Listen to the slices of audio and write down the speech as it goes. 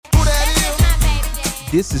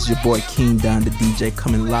This is your boy King Don the DJ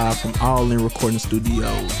coming live from All In Recording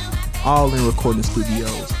Studios. All In Recording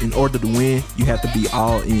Studios. In order to win, you have to be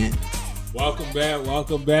all in. Welcome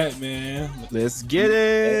back, man. Let's get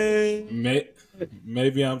it.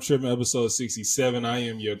 Maybe I'm tripping. Episode 67. I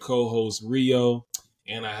am your co-host Rio,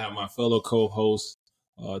 and I have my fellow co-hosts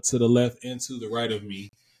to the left and to the right of me.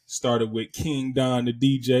 Started with King Don the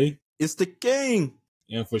DJ. It's the king.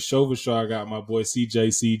 And for sure, I got my boy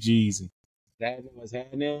CJ C Jeezy. What's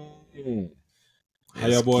happening? How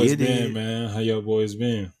y'all boys been, man? How y'all boys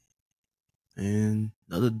been? And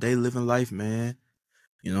another day living life, man.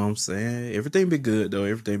 You know what I'm saying? Everything been good, though.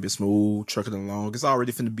 Everything been smooth, trucking along. It's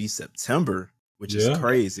already finna be September, which is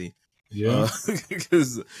crazy. Yeah.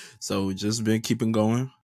 So just been keeping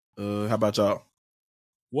going. How about y'all?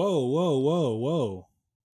 Whoa.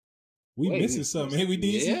 We missing something. Hey, we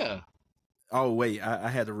did. Yeah. Oh, wait. I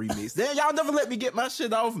had to remix. Damn, y'all never let me get my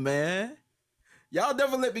shit off, man. Y'all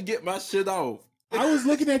never let me get my shit off. I was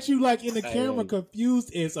looking at you like in the camera,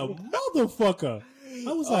 confused as a motherfucker.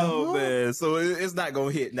 I was like, oh, man. So it's not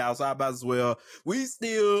going to hit now. So I might as well. We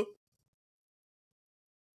still.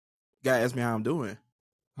 Gotta ask me how I'm doing.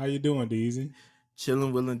 How you doing, Deezy?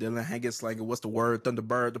 Chilling, willing, dealing, hanging, slanging. What's the word?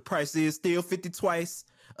 Thunderbird. The price is still 50 twice.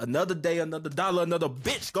 Another day, another dollar, another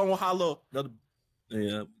bitch gonna holler.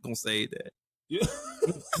 Yeah, gonna say that. Yeah.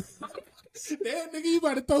 Damn, nigga, you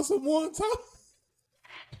about to throw some more on top?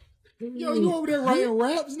 Yo, you over there writing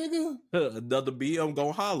raps, nigga? Another BM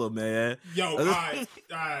gonna holler, man. Yo, all right,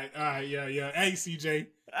 yeah. Hey, CJ,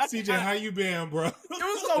 how you been, bro? It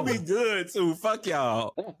was gonna be good too. Fuck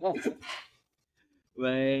y'all,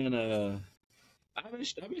 man. I've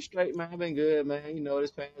been straight, man. I've been good, man. You know, this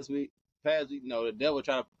past week, you know, the devil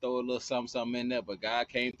tried to throw a little something in there, but God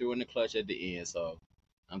came through in the clutch at the end. So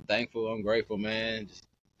I'm thankful. I'm grateful, man. Just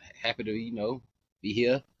happy to, you know, be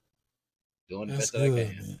here, doing the best that I can.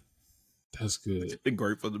 Man. That's good.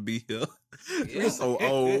 Grateful to be here. Yeah. We're so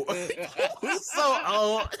old. We're so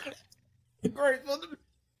old. Grateful to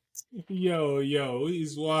be. Yo,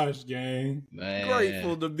 he's washed, gang. Man.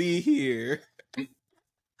 Grateful to be here.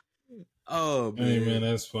 Oh, man. Hey, man,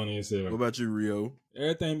 that's funny as hell. What about you, Rio?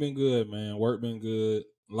 Everything been good, man. Work been good.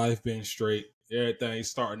 Life been straight. Everything's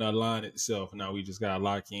starting to align itself. Now we just got to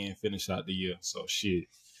lock in, finish out the year. So, shit.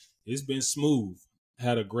 It's been smooth.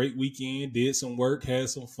 Had a great weekend. Did some work. Had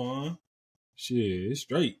some fun. Shit, it's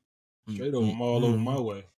straight. Straight over. I'm all over my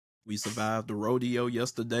way. We survived the rodeo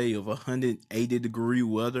yesterday of 180-degree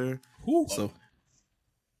weather. Whew. So,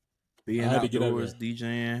 being outdoors,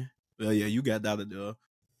 DJing. Well, yeah, you got out of there.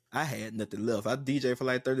 I had nothing left. I DJed for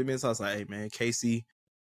like 30 minutes. I was like, hey, man, Casey,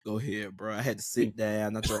 go ahead, bro. I had to sit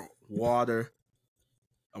down. I drank water.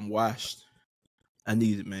 I'm washed. I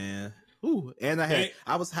need it, man. Ooh, and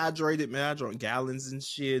I was hydrated, man. I drank gallons and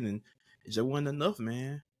shit, and it just wasn't enough,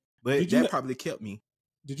 man. But that probably kept me.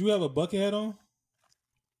 Did you have a bucket hat on?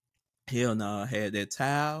 Hell no, I had that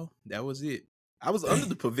towel. That was it. I was under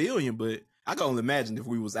the pavilion, but I can only imagine if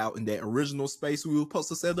we was out in that original space we were supposed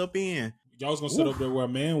to set up in. Y'all was gonna set up there where a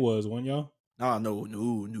man was, wasn't y'all? No.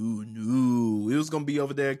 It was gonna be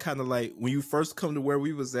over there, kind of like when you first come to where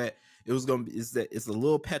we was at. It was gonna be it's a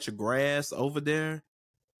little patch of grass over there.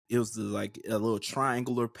 It was like a little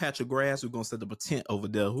triangular patch of grass. We're gonna set up a tent over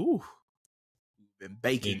there. Ooh, been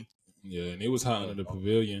baking. And it was hot under the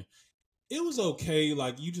pavilion. It was okay.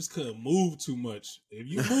 Like, you just couldn't move too much. If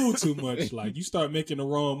you move too much, like, you start making the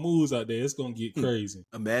wrong moves out there, it's gonna get crazy.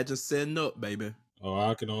 Imagine setting up, baby. Oh,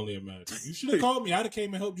 I can only imagine. You should have called me. I'd have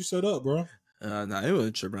came and helped you set up, bro. Nah, it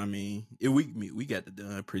wasn't tripping. I mean, we got it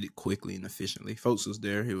done pretty quickly and efficiently. Folks was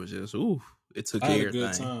there. It was just, it took care of everything. I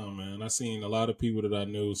had a good time, man. I seen a lot of people that I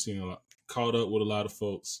knew, caught up with a lot of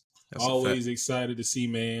folks. That's always excited to see,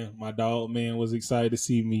 man. My dog, man, was excited to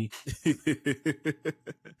see me.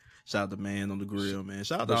 Shout out to Man on the Grill, man.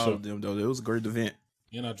 Shout out to all of them, though. It was a great event.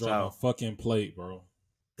 And I dropped my fucking plate, bro.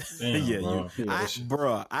 Damn, yeah,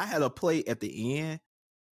 bro. I had a plate at the end,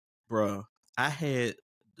 bro. I had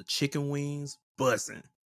the chicken wings bussing,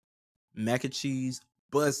 mac and cheese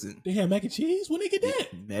bussing. They had mac and cheese? When they get that?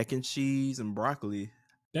 Mac and cheese and broccoli.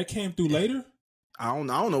 That came through later? I don't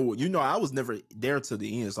know. You know, I was never there to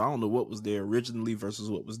the end, so I don't know what was there originally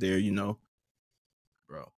versus what was there, you know.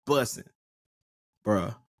 Bro, bussing.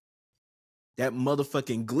 Bro. That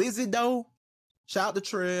motherfucking glizzy, though. Shout out to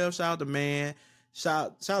Trev. Shout out to Man.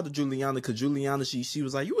 Shout out to Juliana, because Juliana, she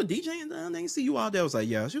was like, you a DJ? And I didn't see you all there. I was like,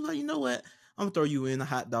 yeah. She was like, you know what? I'm going to throw you in a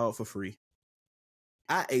hot dog for free.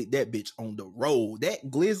 I ate that bitch on the road.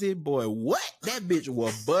 That glizzy, boy, what? That bitch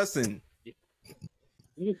was bussing.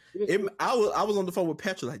 I was on the phone with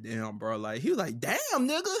Petra, like, damn, bro. Like, he was like, damn,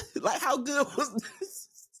 nigga. Like, how good was this?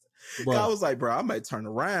 Bro. I was like, bro, I might turn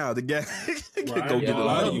around to get Bro, I go ain't get gonna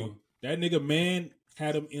lie to another you. one. That nigga man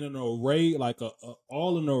had him in an array, like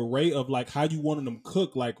all an array of like how you wanted them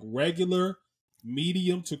cooked, like regular,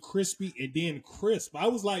 medium to crispy, and then crisp. I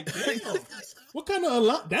was like, damn, what kind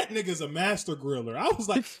of that nigga's a master griller. I was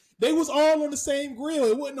like, they was all on the same grill.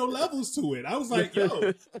 It wasn't no levels to it. I was like, yo,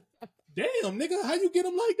 damn, nigga, how you get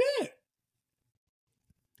them like that?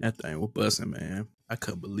 That thing was busting, man. I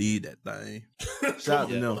couldn't believe that thing. Shout out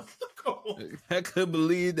to them. I couldn't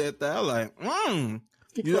believe that thing. I was like,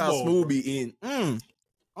 you know how Smooth be eating.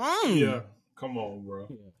 Yeah, come on, bro.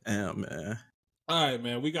 Damn, man. All right,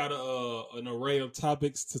 man. We got an array of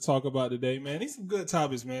topics to talk about today, man. These some good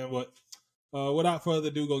topics, man. But without further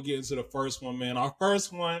ado, go get into the first one, man. Our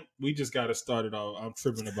first one, we just got to start it off. I'm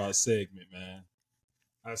tripping about segment, man.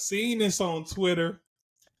 I seen this on Twitter.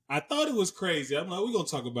 I thought it was crazy. I'm like, we're going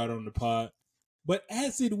to talk about it on the pod. But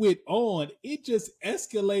as it went on, it just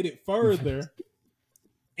escalated further.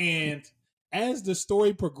 And as the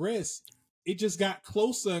story progressed, it just got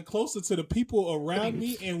closer and closer to the people around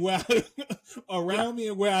me and where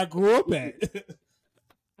I grew up at.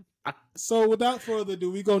 So without further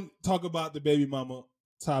ado, we're going to talk about the baby mama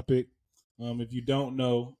topic. If you don't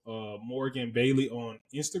know, Morgan Bailey on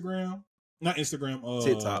Instagram, not Instagram,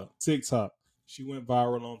 TikTok. She went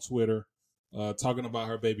viral on Twitter talking about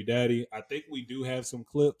her baby daddy. I think we do have some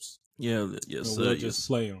clips. Yeah, yes, sir. We'll just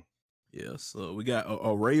play them. Yeah, so we got an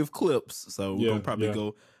array of clips. So we're going to probably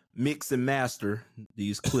go mix and master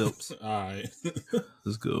these clips. All right.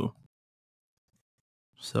 Let's go.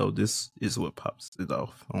 So this is what pops it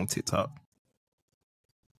off on TikTok.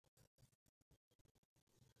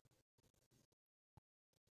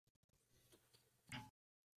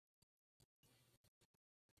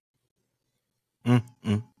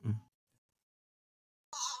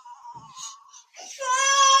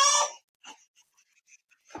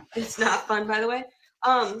 It's not fun, by the way.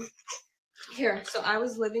 Here, so I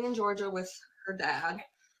was living in Georgia with her dad.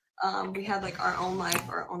 We had like our own life,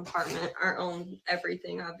 our own apartment, our own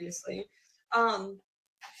everything, obviously.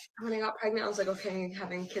 When I got pregnant, I was like, okay,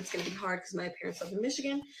 having kids gonna be hard because my parents live in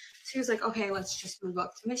Michigan. So he was like, okay, let's just move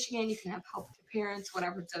up to Michigan. You can have help with your parents,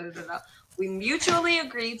 whatever. Da, da, da, da. We mutually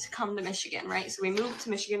agreed to come to Michigan, right? So we moved to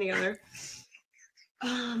Michigan together.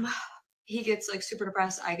 He gets like super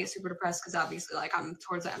depressed. I get super depressed because obviously like I'm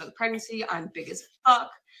towards the end of the pregnancy. I'm big as fuck.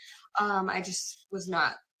 I just was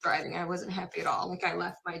not thriving. I wasn't happy at all. Like I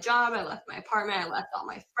left my job, I left my apartment, I left all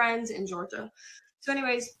my friends in Georgia. So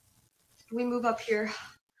anyways, we move up here.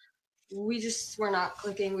 We just were not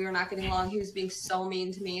clicking. We were not getting along. He was being so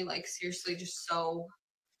mean to me, like seriously, just so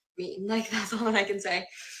mean. Like that's all that I can say.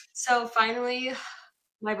 So finally,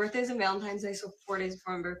 my birthday is on Valentine's Day, so 4 days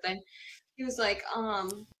before my birthday. He was like,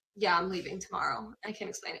 yeah, I'm leaving tomorrow. I can't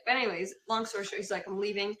explain it. But anyways, long story short, he's like, I'm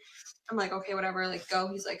leaving. I'm like, okay, whatever, like go.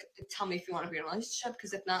 He's like, tell me if you want to be in a relationship,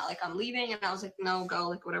 because if not, like I'm leaving. And I was like, no, go,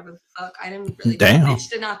 like whatever the fuck. I didn't really bitch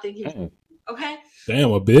did not think he okay.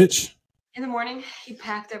 Damn, a bitch. In the morning, he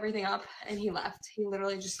packed everything up and he left. He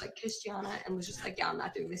literally just like kissed Gianna and was just like, yeah, I'm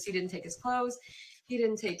not doing this. He didn't take his clothes. He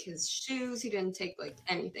didn't take his shoes. He didn't take like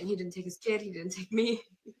anything. He didn't take his kid. He didn't take me.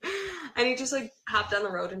 And he just like hopped on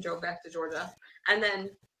the road and drove back to Georgia. And then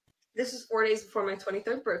this was 4 days before my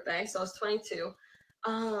 23rd birthday. So I was 22.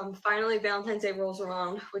 Finally, Valentine's Day rolls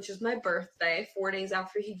around, which is my birthday, 4 days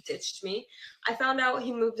after he ditched me. I found out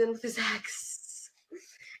he moved in with his ex.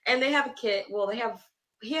 And they have a kid. Well,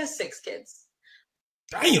 he has 6 kids.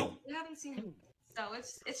 Damn. We haven't seen him. So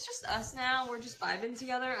it's just us now. We're just vibing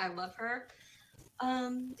together. I love her.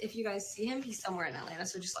 If you guys see him, he's somewhere in Atlanta,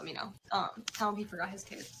 so just let me know. Tell him he forgot his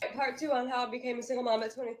kid. Part 2 on how I became a single mom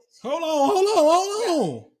at 22. Hold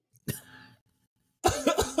on.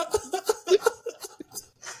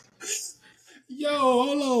 Yo,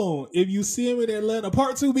 hold on. If you see him in Atlanta,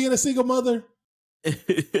 part 2 being a single mother.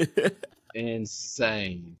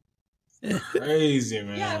 Insane. Crazy,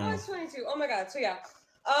 man. Yeah, I was 22. Oh my god. So yeah.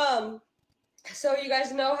 So you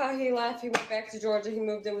guys know how he left. He went back to Georgia. He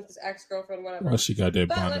moved in with his ex-girlfriend, whatever. Well, she got that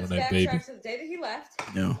But bond on let's that baby. backtrack to the day that he left.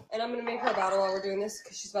 No. And I'm going to make her a bottle while we're doing this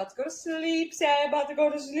because she's about to go to sleep. Say I'm about to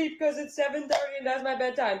go to sleep because it's 7:30 and that's my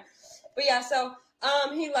bedtime. But yeah, so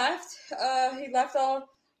he left. He left all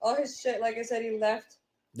his shit. Like I said, he left.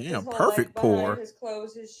 Damn, perfect pour. His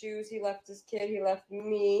clothes, his shoes. He left his kid. He left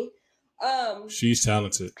me. She's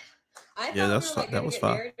talented. I thought Yeah, we that's were, like, that was get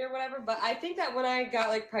fine. married or whatever, but I think that when I got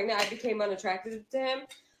like pregnant, I became unattracted to him.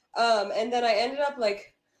 And then I ended up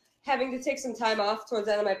like having to take some time off towards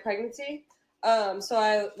the end of my pregnancy. So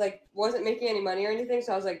I like wasn't making any money or anything,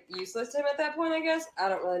 so I was like useless to him at that point, I guess. I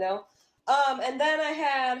don't really know. And then I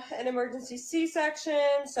had an emergency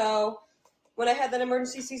C-section, so when I had that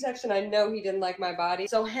emergency C-section, I know he didn't like my body.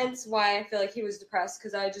 So hence why I feel like he was depressed,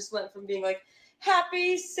 because I just went from being like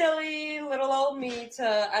happy, silly, little old me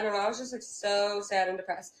to, I don't know, I was just like so sad and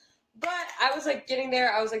depressed. But I was like getting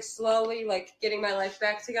there. I was like slowly like getting my life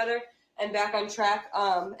back together and back on track,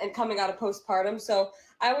 and coming out of postpartum. So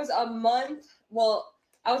I was a month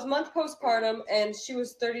postpartum, and she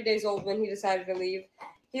was 30 days old when he decided to leave.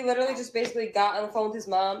 He literally just basically got on the phone with his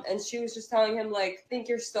mom, and she was just telling him, like, think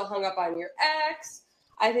you're still hung up on your ex.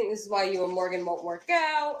 I think this is why you and Morgan won't work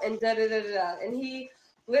out, and da-da-da-da-da. And he,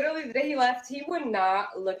 literally, the day he left, he would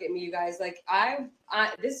not look at me, you guys. Like, I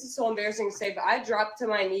this is so embarrassing to say, but I dropped to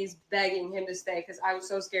my knees begging him to stay because I was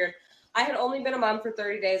so scared. I had only been a mom for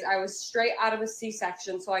 30 days. I was straight out of a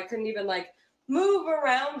C-section, so I couldn't even, like, move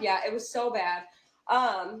around. Yeah, it was so bad.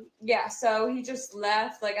 Yeah, so he just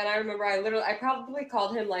left, like, and I remember I probably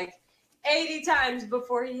called him like 80 times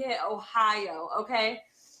before he hit Ohio, okay?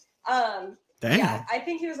 Damn. Yeah, I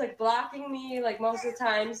think he was like blocking me like most of the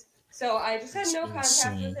times. So I just had That's no contact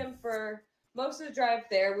insane. with him for most of the drive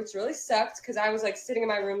there, which really sucked because I was like sitting in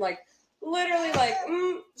my room like literally like,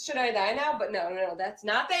 should I die now? But no, that's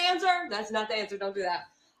not the answer. That's not the answer. Don't do that.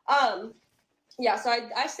 Yeah, so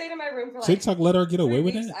I stayed in my room for like TikTok let her get 3 away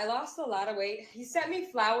with weeks. that? I lost a lot of weight. He sent me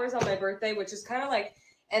flowers on my birthday, which is kind of like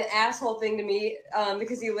an asshole thing to me,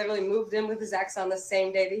 because he literally moved in with his ex on the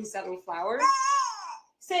same day that he sent me flowers.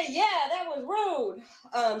 Say, yeah, that was rude.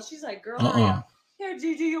 She's like, girl, hurry up. Here,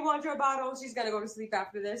 Gigi, you want your bottle? She's gonna go to sleep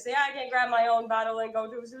after this. Say, I can grab my own bottle and go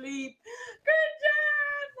to sleep. Good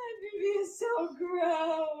job. My baby is so grown. I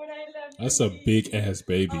love you. That's a Gigi. big ass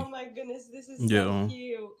baby. Oh my goodness, this is Yeah. so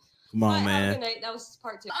cute. Come on, Have a man. good night. That was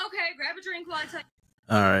part 2. Okay, grab a drink while I tell you.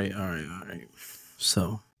 All right.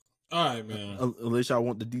 So, All right, man. unless y'all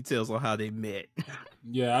want the details on how they met.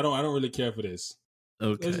 Yeah, I don't really care for this.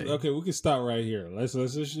 Okay. Okay, we can stop right here. Let's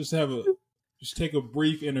just take a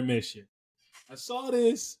brief intermission. I saw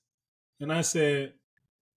this and I said,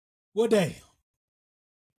 well, damn.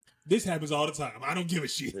 This happens all the time. I don't give a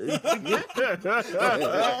shit. I'm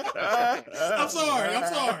sorry.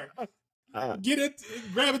 Get it,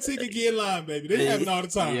 grab a ticket, get in line, baby. This happens all the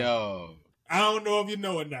time. Yo. I don't know if you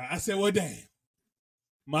know it now. I said, well, damn.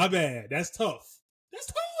 My bad. That's tough.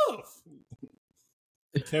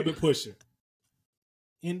 Kept it pushing.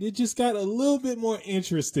 And it just got a little bit more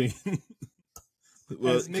interesting as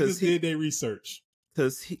niggas did their research.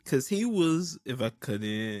 Because he was, if I cut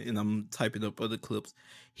in and I'm typing up other clips,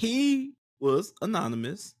 he was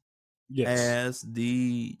anonymous as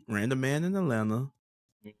the random man in Atlanta.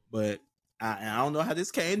 But I don't know how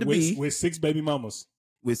this came to be. With 6 baby mamas.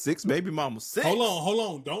 With 6 baby mamas. 6?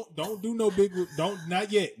 Hold on. Don't do no big.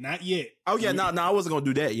 Not yet. Oh yeah, no, I wasn't gonna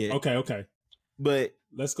do that yet. Okay. But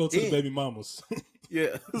let's go to the baby mamas.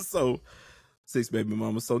 Yeah. So 6 baby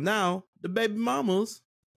mamas. So now the baby mamas,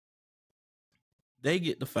 they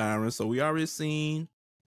get the firing. So we already seen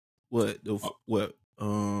We baby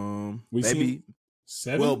seen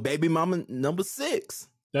 7. Well, baby mama number 6.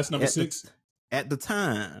 That's number 6 at the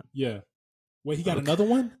time. Yeah. Wait, he got another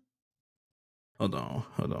one? Hold on.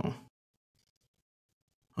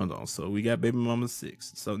 So we got baby mama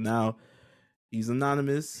 6. So now he's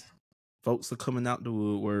anonymous. Folks are coming out the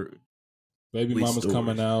woodwork. Baby mama's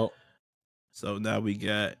coming out. So now we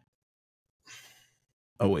got.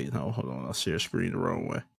 Oh wait, no, hold on. I'll share screen the wrong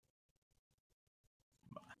way.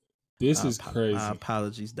 This is crazy. My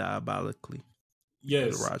apologies, diabolically.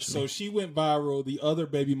 Yes. So she went viral. The other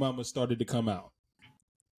baby mamas started to come out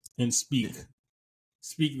and speak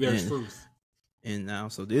their truth. And now,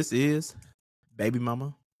 so this is baby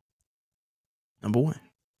mama number 1.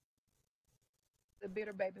 The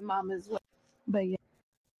bitter baby mama as well. But yeah,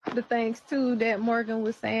 the things too that Morgan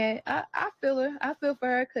was saying, I feel her. I feel for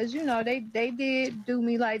her because they did do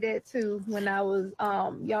me like that too when I was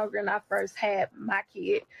younger and I first had my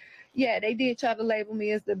kid. Yeah, they did try to label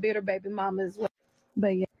me as the bitter baby mama as well.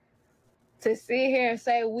 But yeah, to sit here and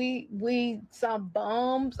say we some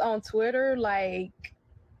bums on Twitter, like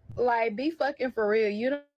be fucking for real.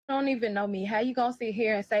 You don't even know me. How you gonna sit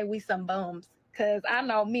here and say we some bums? Cause I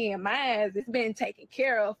know me and mine, it's been taken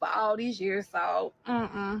care of for all these years. So,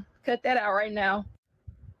 cut that out right now.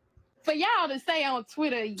 For y'all to say on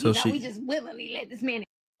Twitter, we just willingly let this man know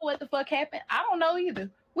what the fuck happened. I don't know either.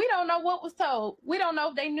 We don't know what was told. We don't know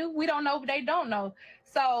if they knew. We don't know if they don't know.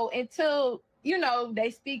 So until they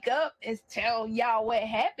speak up and tell y'all what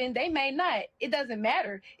happened, they may not. It doesn't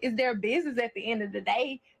matter. It's their business at the end of the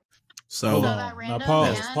day. So now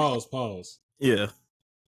pause. Yeah.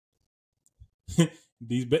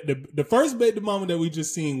 The first baby mama that we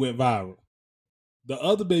just seen went viral. The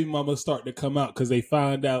other baby mamas start to come out because they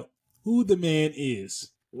find out who the man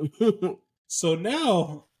is. So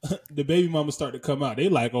now the baby mama start to come out. They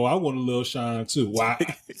like, oh, I want a little shine too. Well,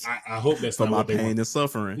 I hope that's For not my what they pain want. and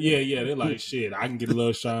suffering. Yeah. They're like, shit, I can get a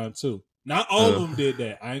little shine too. Not all of them did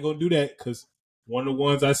that. I ain't gonna do that because one of the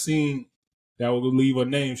ones I seen that would leave her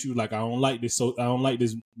name. She was like, I don't like this. So I don't like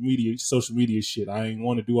this social media shit. I ain't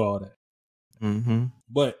want to do all that. Mm-hmm.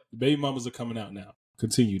 But the baby mamas are coming out now.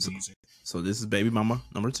 Continue, DZ. So this is baby mama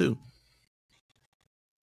number 2.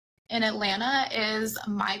 In Atlanta is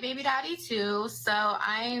my baby daddy too. So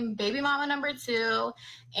I'm baby mama number 2.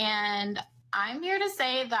 And I'm here to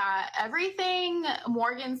say that everything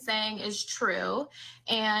Morgan's saying is true.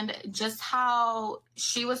 And just how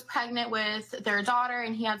she was pregnant with their daughter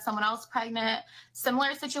and he had someone else pregnant.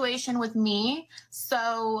 Similar situation with me.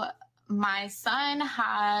 So my son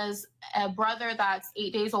has a brother that's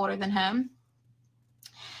 8 days older than him.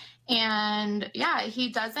 And yeah,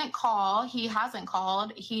 he doesn't call. He hasn't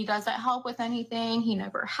called. He doesn't help with anything. He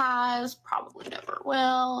never has, probably never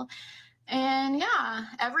will. And yeah,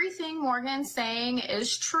 everything Morgan's saying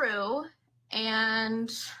is true. And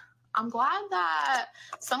I'm glad that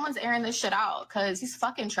someone's airing this shit out because he's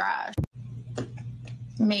fucking trash.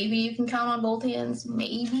 Maybe you can count on both hands.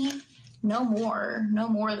 Maybe. No more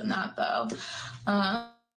than that though.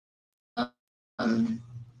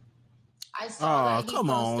 I saw that he come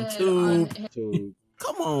on, posted Tube.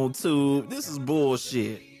 Come on, Tube. This is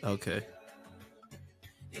bullshit. Okay.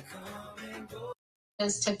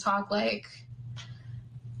 his TikTok like,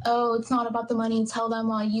 oh, it's not about the money. Tell them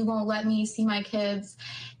why you won't let me see my kids.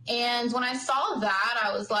 And when I saw that,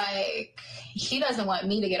 I was like, he doesn't want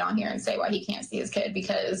me to get on here and say why he can't see his kid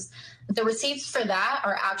because the receipts for that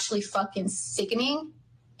are actually fucking sickening.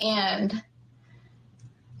 And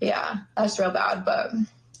yeah, that's real bad, but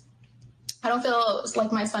I don't feel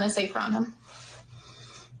like my son is safe around him.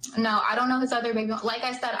 No, I don't know his other baby. Like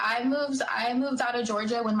I said, I moved out of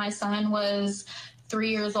Georgia when my son was 3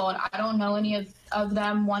 years old. I don't know any of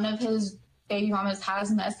them. One of his baby mamas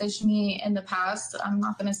has messaged me in the past. I'm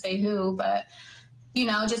not going to say who, but, you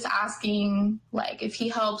know, just asking, like, if he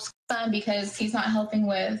helps son because he's not helping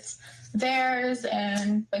with theirs.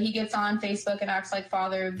 But he gets on Facebook and acts like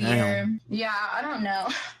father beer. Yeah, I don't know.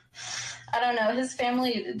 His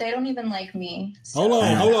family, they don't even like me. So.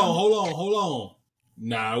 Hold on.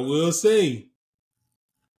 Now I will say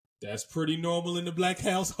that's pretty normal in the black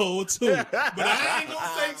household too. But I ain't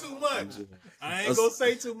gonna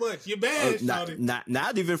say too much. You're bad, Shawty.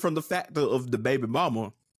 Not even from the factor of the baby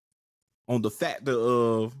mama, on the factor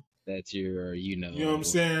of that you're, you know what I'm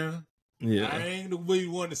saying? Yeah, I ain't the way you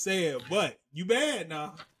want to say it, but you bad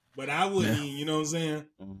now. But I wouldn't, you know what I'm saying?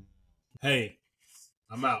 Hey,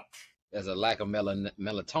 I'm out. There's a lack of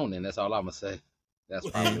melatonin. That's all I'm gonna say. That's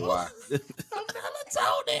probably why.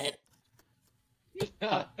 Melatonin.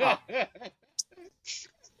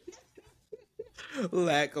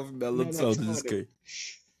 Lack of melatonin is good.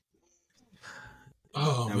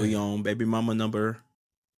 Oh, now we on baby mama number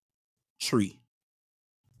 3.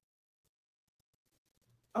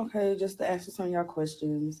 Okay, just to answer some of y'all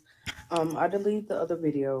questions. I deleted the other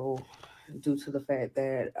video due to the fact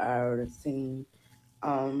that I seen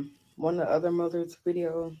one of the other mothers'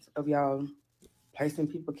 videos of y'all placing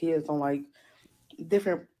people kids on like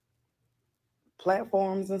different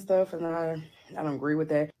platforms and stuff, and I don't agree with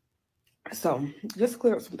that. So just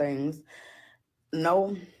clear up some things.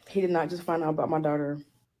 No, he did not just find out about my daughter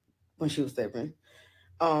when she was 7.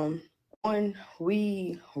 When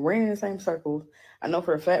we ran in the same circles, I know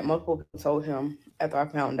for a fact multiple people told him after I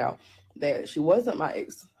found out that she wasn't my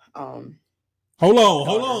ex. Hold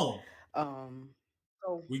on.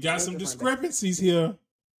 So we got some discrepancies here.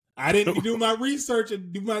 I didn't do my research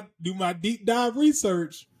and do my deep dive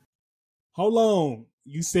research. Hold on.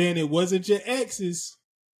 You saying it wasn't your ex's?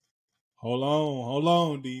 Hold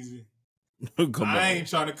on, DZ. I ain't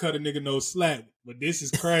trying to cut a nigga no slack, but this is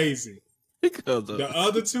crazy. The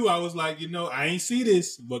other two, I was like, I ain't see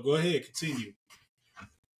this, but go ahead, continue.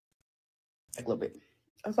 A little bit.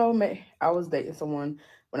 So I was dating someone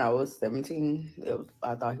when I was 17.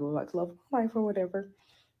 I thought he was like love of life or whatever.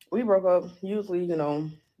 We broke up. Usually,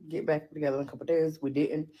 get back together in a couple of days. We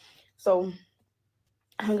didn't. So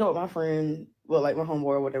I hung out with my friend, well, like my homeboy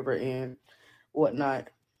or whatever, and whatnot.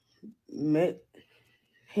 Met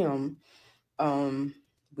him.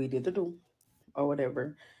 We did the do or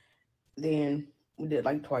whatever. Then we did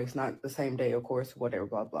like twice, not the same day, of course, whatever,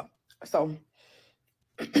 blah, blah. So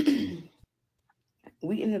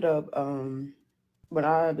we ended up, when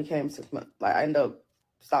I became 6 months, like I ended up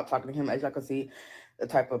stopped talking to him. As y'all can see, the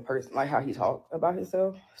type of person, like how he talked about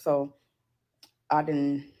himself. So I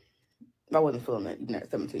wasn't feeling it even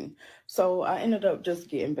at 17. So I ended up just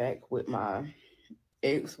getting back with my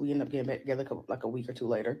ex. We ended up getting back together like a week or two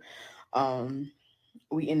later.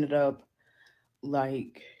 We ended up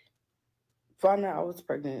like finding out I was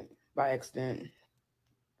pregnant by accident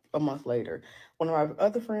a month later. One of my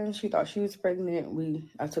other friends, she thought she was pregnant.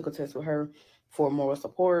 I took a test with her for moral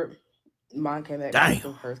support. Mine came back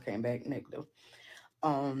positive, hers came back negative.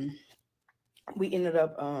 We ended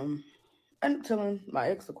up telling my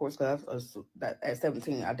ex, of course, because that at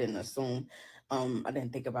 17 I didn't assume. I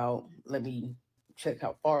didn't think about let me check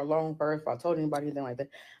how far along first. If I told anybody anything like that,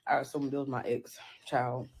 I assumed it was my ex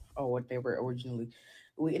child or what they were originally.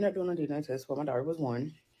 We ended up doing a DNA test when my daughter was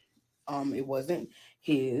 1. It wasn't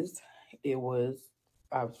his. It was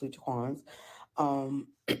obviously Jaquan's.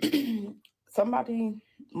 Somebody,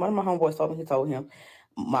 one of my homeboys told me, he told him,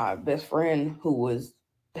 my best friend who was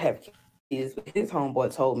have kids, his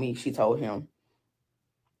homeboy told me, she told him.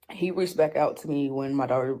 He reached back out to me when my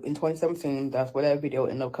daughter, in 2017, that's where that video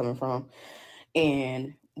ended up coming from,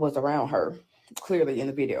 and was around her, clearly in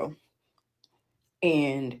the video.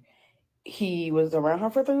 And he was around her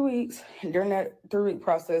for 3 weeks. During that 3-week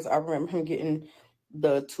process, I remember him getting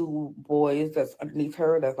the 2 boys that's underneath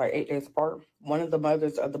her, that's like 8 days apart. One of the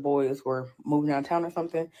mothers of the boys were moving out of town or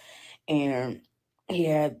something, and he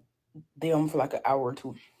had them for like an hour or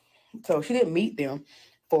 2. So she didn't meet them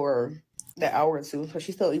for that hour or 2. So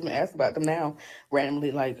she still even asks about them now,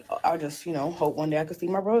 randomly, like, I just, hope one day I can see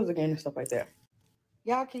my brothers again and stuff like that.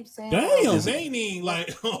 Y'all keep saying, damn, they ain't even like,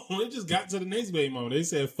 it just got to the next baby mama. They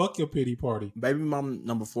said, fuck your pity party. Baby mama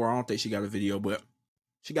number 4, I don't think she got a video, but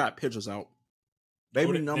she got pictures out.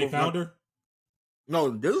 Baby they found her? No,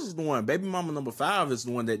 this is the one. Baby mama number 5 is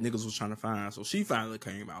the one that niggas was trying to find. So she finally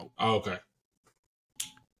came out. Oh, okay.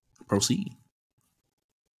 Proceed.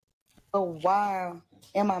 Oh, why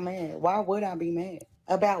am I mad? Why would I be mad?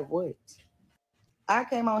 About what? I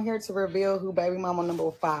came on here to reveal who baby mama number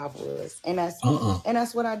 5 was. And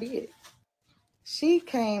that's what I did. She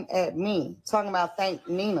came at me talking about thank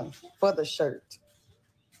Nina for the shirt.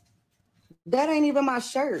 That ain't even my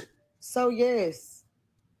shirt. So yes,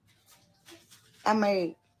 I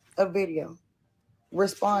made a video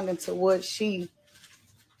responding to what she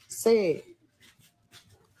said.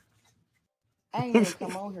 I ain't even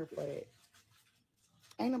come on here for that.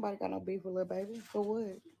 Ain't nobody got no beef with little baby. For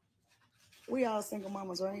what? We all single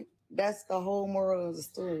mamas, right? That's the whole moral of the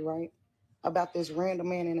story, right? About this random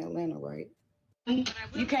man in Atlanta, right?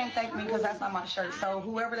 You can't thank me because that's not my shirt. So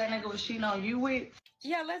whoever that nigga was cheating on you with.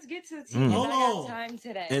 Yeah, let's get to the team. I got time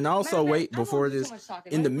today. And also, wait, before this,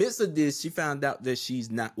 in the midst of this, she found out that she's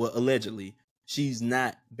not, well, allegedly, she's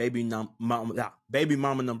not baby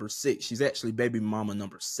mama number 6. She's actually baby mama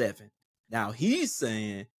number 7. Now, he's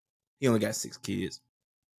saying he only got 6 kids.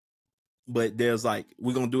 But there's like,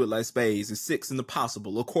 we're going to do it like spades. It's 6 in the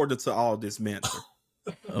possible, according to all this manner.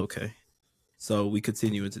 Okay. So we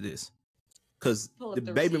continue into this. Because the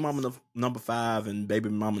baby mama number 5 and baby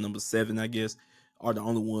mama number 7, I guess, are the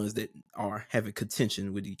only ones that are having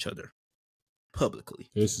contention with each other publicly.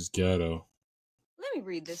 This is ghetto. Let me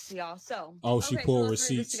read this to y'all. So, she pulled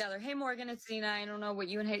receipts together. Hey, Morgan, it's Nina. I don't know what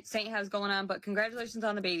you and Saint has going on, but congratulations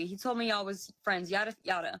on the baby. He told me y'all was friends. Yada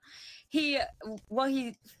yada. He's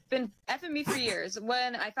been effing me for years.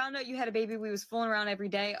 When I found out you had a baby, we was fooling around every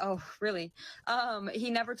day. Oh, really? He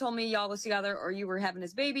never told me y'all was together or you were having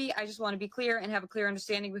his baby. I just want to be clear and have a clear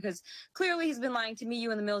understanding because clearly he's been lying to me,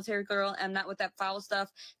 you and the military girl, and not with that foul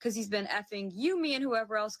stuff because he's been effing you, me, and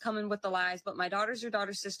whoever else coming with the lies. But my daughter's your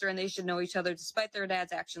daughter's sister and they should know each other despite their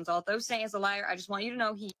dad's actions. Although saying is a liar, I just want you to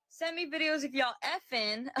know he sent me videos of y'all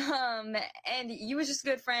effing, and you was just a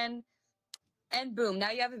good friend. And boom,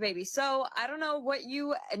 now you have a baby. So I don't know what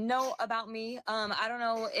you know about me. I don't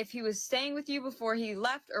know if he was staying with you before he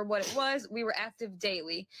left or what it was. We were active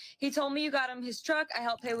daily. He told me you got him his truck. I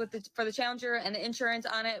helped pay for the Challenger and the insurance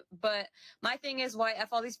on it. But my thing is, why F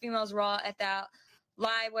all these females raw at that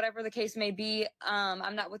lie, whatever the case may be.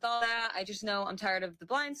 I'm not with all that. I just know I'm tired of the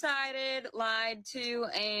blindsided, lied to,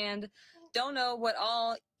 and don't know what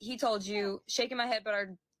all he told you. Shaking my head, but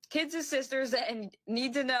our kids are sisters and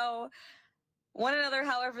need to know one another,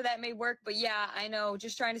 however that may work. But yeah, I know,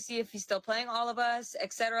 just trying to see if he's still playing all of us,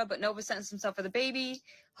 etc. But Nova sent himself for the baby.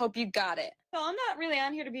 Hope you got it. So I'm not really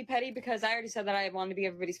on here to be petty because I already said that I want to be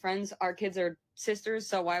everybody's friends. Our kids are sisters,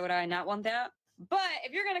 so why would I not want that? But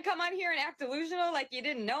if you're gonna come on here and act delusional like you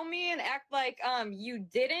didn't know me and act like you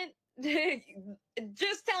didn't,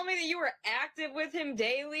 just tell me that you were active with him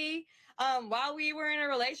daily while we were in a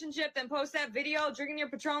relationship, then post that video drinking your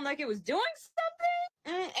Patron like it was doing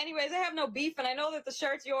something. Anyways, I have no beef, and I know that the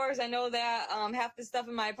shirt's yours. I know that half the stuff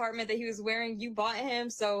in my apartment that he was wearing, you bought him,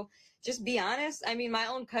 so just be honest. I mean, my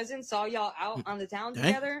own cousin saw y'all out on the town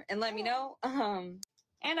together and let me know.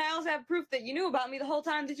 And I also have proof that you knew about me the whole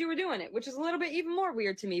time that you were doing it, which is a little bit even more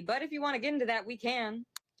weird to me. But if you want to get into that, we can.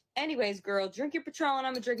 Anyways, girl, drink your Patron.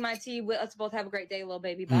 I'm gonna drink my tea. Let's both have a great day, little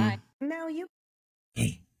baby. Bye. Now you.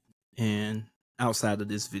 And outside of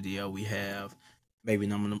this video, we have baby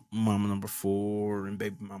mama number 4 and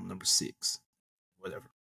baby mama number 6. Whatever.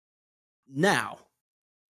 Now.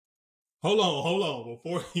 Hold on.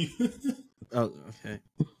 Before you. Oh, okay.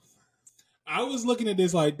 I was looking at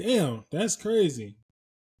this like, damn, that's crazy.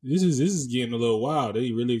 This is getting a little wild.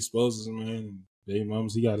 They really exposes him, man. Baby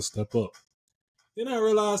mamas, he got to step up. Then I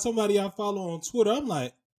realized somebody I follow on Twitter. I'm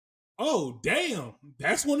like, oh, damn,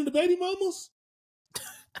 that's one of the baby mamas?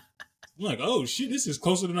 I'm like, oh, shit, this is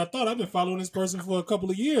closer than I thought. I've been following this person for a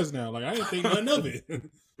couple of years now. Like, I didn't think nothing of it.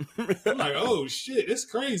 I'm like, oh, shit, it's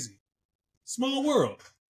crazy. Small world.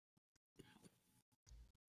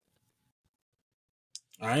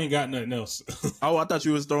 I ain't got nothing else. Oh, I thought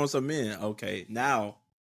you was throwing some in. Okay, now,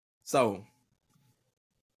 so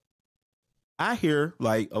I hear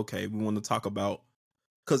like, okay, we want to talk about,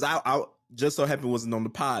 because I just so happened wasn't on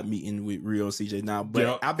the pod meeting with Rio and CJ now, but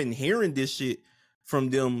Yep. I've been hearing this shit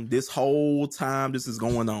from them this whole time this is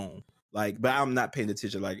going on. Like, but I'm not paying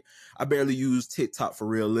attention. Like, I barely use TikTok for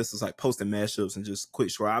real. Listens like posting mashups and just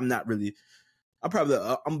quick short. I'm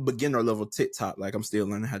I'm beginner level TikTok. Like, I'm still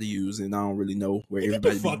learning how to use it, and I don't really know where Get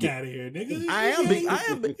everybody. the fuck out of here, nigga. I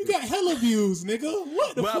am. You got hella views, nigga.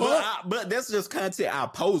 What the fuck? But that's just content I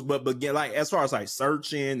post. But again, like as far as like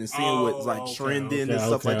searching and seeing what's like trending and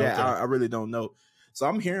stuff like that, I really don't know. So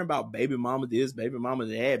I'm hearing about baby mama this, baby mama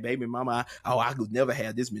that, baby mama. I could never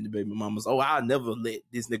have this many baby mamas. Oh, I'll never let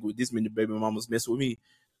this nigga with this many baby mamas mess with me.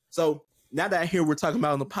 So now that I hear we're talking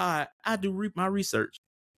about on the pod, I do my research,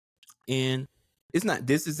 and it's not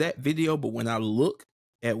this is that video, but when I look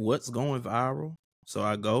at what's going viral, so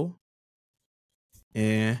I go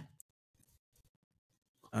and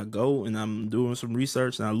I'm doing some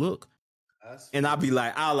research and I look and I'll be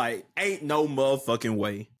like, ain't no motherfucking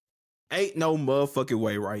way. Ain't no motherfucking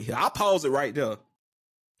way right here. I pause it right there.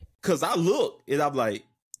 Cause I look and I'm like,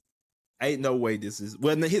 ain't no way this is,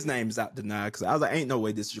 well, his name is out denied. Cause I was like, ain't no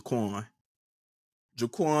way this is Jaquan.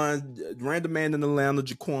 Random man in Atlanta,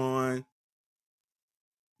 Jaquan.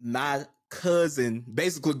 My cousin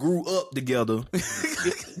basically grew up together.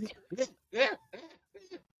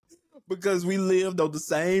 Because we lived on the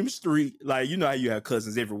same street. Like, you know how you have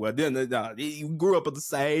cousins everywhere. Then we grew up on the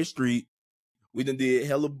same street. We done did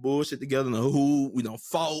hella bullshit together in the hood. We done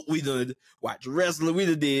fought. We done watch wrestling. We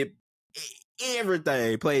done did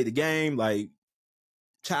everything. Played the game, like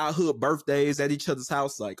childhood birthdays at each other's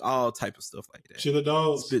house, like all type of stuff like that. Chili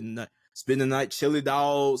dogs. Spend the night, chili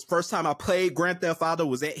dogs. First time I played Grand Theft Auto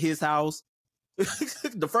was at his house.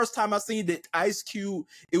 The first time I seen that Ice Cube,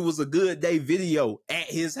 it was a good day video at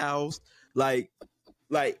his house. Like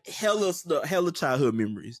hella childhood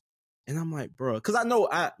memories. And I'm like, bro, because I know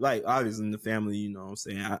obviously in the family, you know what I'm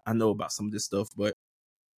saying? I know about some of this stuff, but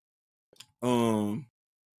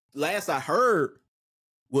last I heard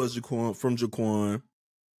was Jaquan,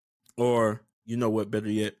 or you know what, better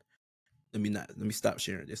yet, let me stop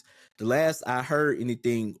sharing this. The last I heard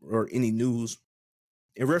anything or any news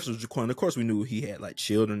in reference to Jaquan, of course we knew he had like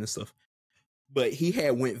children and stuff, but he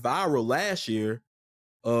had went viral last year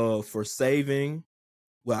for saving.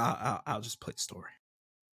 Well, I'll just play the story.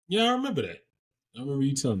 Yeah, I remember that. I remember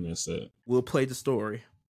you telling us that. We'll play the story.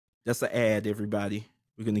 That's an ad, everybody.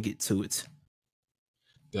 We're gonna get to it.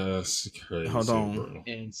 That's crazy. Hold on. Bro.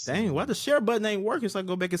 Dang, why the share button ain't working? So I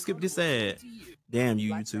go back and skip this ad. Damn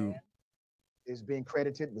you, YouTube. Is being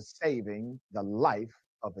credited with saving the life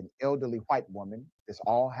of an elderly white woman. This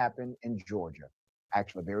all happened in Georgia.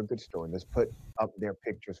 Actually, a very good story. Let's put up their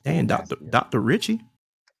pictures. Dang, Dr. Richie.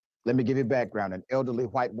 Let me give you background. An elderly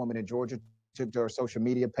white woman in Georgia took to her social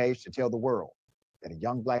media page to tell the world that a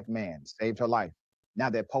young black man saved her life. Now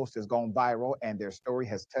their post has gone viral and their story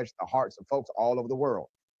has touched the hearts of folks all over the world.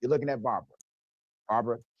 You're looking at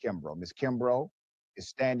Barbara Kimbrough. Miss Kimbrough is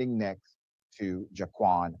standing next to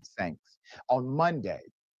Jaquan Sanks. On Monday,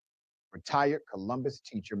 retired Columbus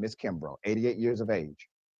teacher Miss Kimbrough, 88 years of age,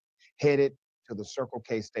 headed to the Circle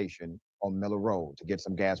K station on Miller Road to get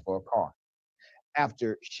some gas for a car.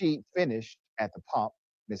 After she finished at the pump,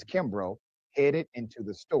 Miss Kimbrough headed into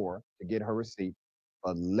the store to get her receipt,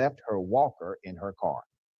 but left her walker in her car.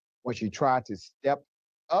 When she tried to step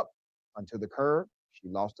up onto the curb, she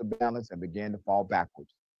lost her balance and began to fall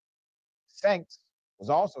backwards. Sanks was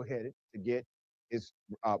also headed to get his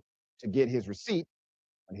receipt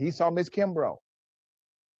when he saw Miss Kimbrough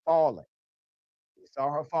falling. He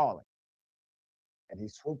saw her falling, and he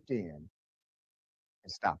swooped in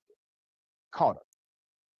and stopped her, caught her.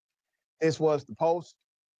 This was the post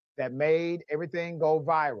that made everything go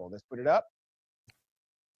viral. Let's put it up.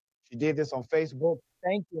 She did this on Facebook,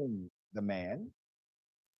 thanking the man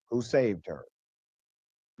who saved her.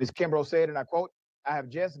 Ms. Kimbrough said, and I quote, "I have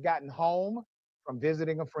just gotten home from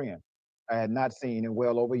visiting a friend I had not seen in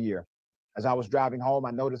well over a year. As I was driving home,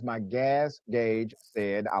 I noticed my gas gauge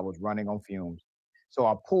said I was running on fumes. So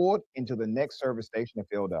I pulled into the next service station and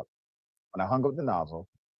filled up. When I hung up the nozzle,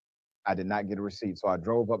 I did not get a receipt. So I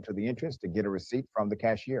drove up to the entrance to get a receipt from the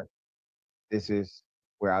cashier. This is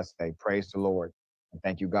where I say, praise the Lord and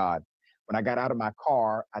thank you, God. When I got out of my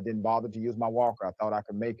car, I didn't bother to use my walker. I thought I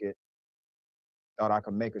could make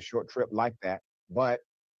a short trip like that. But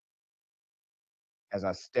as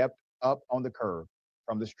I stepped up on the curb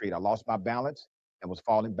from the street, I lost my balance and was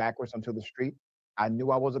falling backwards onto the street. I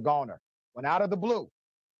knew I was a goner. When out of the blue,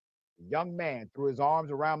 a young man threw his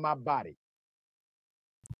arms around my body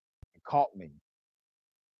and caught me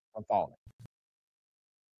from falling."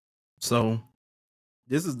 So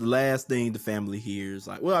this is the last thing the family hears.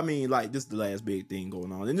 Like, well, I mean, like, this is the last big thing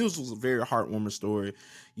going on. And this was a very heartwarming story.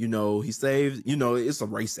 You know, he saved, you know, it's a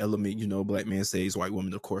race element, you know, black man saves white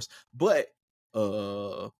woman, of course. But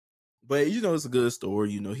you know, it's a good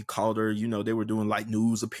story. You know, he called her, you know, they were doing like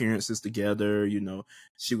news appearances together. You know,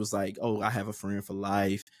 she was like, "Oh, I have a friend for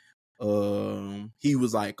life." He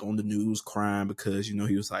was like on the news crying because, you know,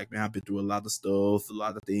 he was like, "Man, I've been through a lot of stuff, a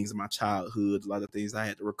lot of things in my childhood, a lot of things I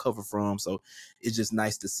had to recover from." So it's just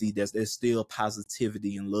nice to see that there's still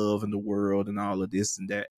positivity and love in the world and all of this and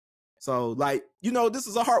that. So, like, you know, this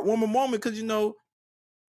is a heartwarming moment because, you know,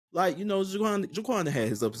 like, you know, Jaquan had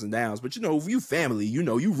his ups and downs, but, you know, if you family, you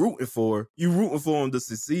know, you rooting for him to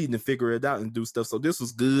succeed and figure it out and do stuff. So this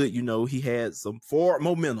was good. You know, he had some forward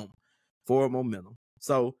momentum.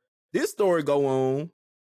 So this story go on,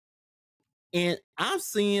 and I'm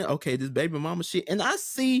seeing, okay, this baby mama shit, and I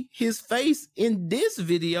see his face in this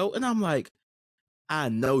video, and I'm like, I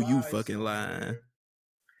know you fucking lying.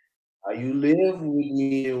 You live with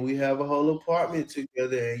me and we have a whole apartment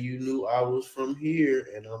together, and you knew I was from here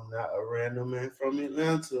and I'm not a random man from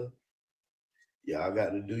Atlanta. Y'all got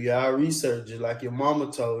to do y'all research. Just like your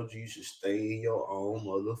mama told you, you should stay in your own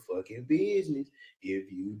motherfucking business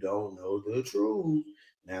if you don't know the truth.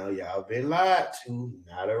 Now y'all been lied to.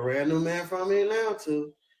 Not a random man from Atlanta.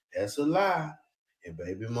 That's a lie. And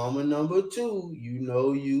baby mama number 2, you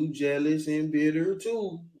know you jealous and bitter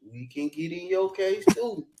too. We can get in your case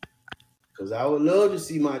too. Because I would love to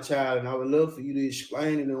see my child, and I would love for you to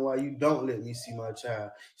explain it and why you don't let me see my child.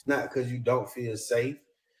 It's not because you don't feel safe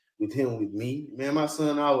with him with me. Man, my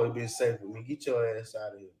son always been safe with me. Get your ass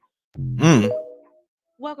out of here.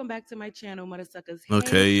 Welcome back to my channel, Mother Suckers.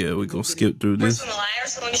 Okay, yeah, we're going to skip through this.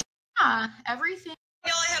 Everything. We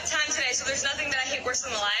only have time today, so there's nothing that I hate worse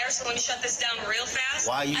than a liar, so let me shut this down real fast.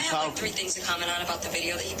 Why are you I have like 3 things to comment on about the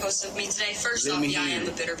video that he posted of me today. First off, yeah, I am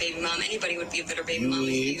a bitter baby mom. Anybody would be a bitter baby mom if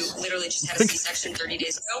you literally just had a C-section 30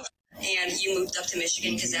 days ago. And you moved up to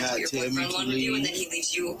Michigan because that's what your boyfriend wanted to do, and then he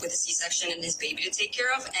leaves you with a C-section and his baby to take care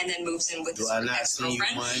of, and then moves in with his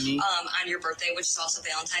ex-girlfriend on your birthday, which is also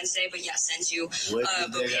Valentine's Day, but yeah, sends you a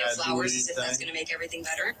bouquet of flowers as if that's going to make everything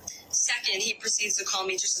better. Second, he proceeds to call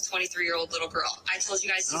me just a 23-year-old little girl. I told you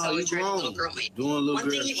guys he's always tried to little girl me. One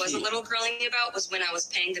thing he wasn't little girling me about was when I was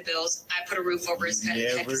paying the bills, I put a roof over his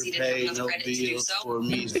head because he didn't have enough credit to do so.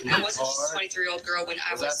 I wasn't just a 23-year-old girl when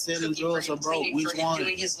I was cooking for him, cleaning for him,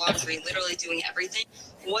 doing his laundry, literally doing everything.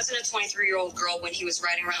 Wasn't a 23-year-old girl when he was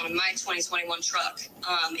riding around in my 2021 truck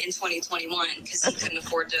in 2021 because he couldn't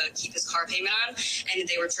afford to keep his car payment on, and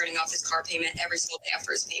they were turning off his car payment every single day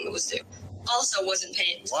after his payment was due. Also wasn't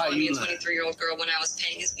calling me a 23-year-old girl when I was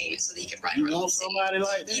paying his payment so that he could ride around the city.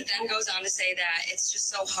 Like he then goes on to say that it's just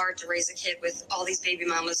so hard to raise a kid with all these baby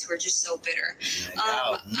mamas who are just so bitter.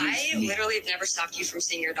 I literally have never stopped you from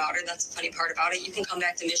seeing your daughter. That's the funny part about it. You can come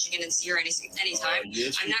back to Michigan and see her anytime.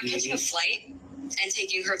 I'm not catching a flight and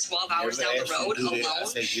taking her 12 hours down the road alone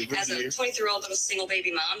as a 23-year-old little single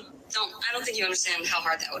baby mom. I don't think you understand how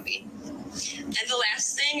hard that would be. And the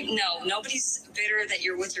last thing, no, nobody's bitter that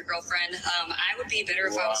you're with your girlfriend. I would be bitter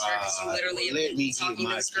if I was her because you literally have been talking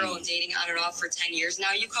to this girl and dating on and off for 10 years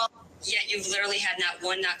now. Yet you've literally had not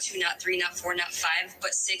 1, not 2, not 3, not 4, not 5,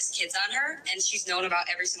 but 6 kids on her, and she's known about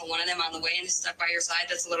every single one of them on the way and is stuck by your side.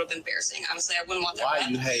 That's a little bit embarrassing. Honestly, I wouldn't want that. Why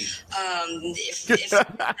you hate? If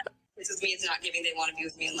this is me, it's not giving. They want to be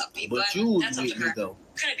with me and love me, but you that's up to her.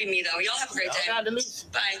 Couldn't be me though. Y'all have a great day.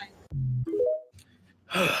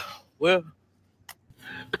 Bye. Well,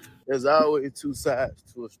 there's always 2 sides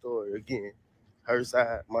to a story. Again, her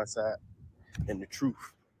side, my side, and the truth.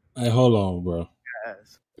 Hey, hold on, bro.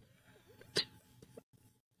 Guys.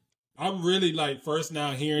 I'm really like first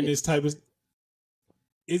now hearing this type of.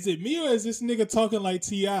 Is it me or is this nigga talking like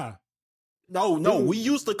T.I.? No, we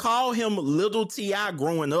used to call him Little T.I.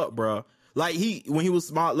 growing up, bro. Like when he was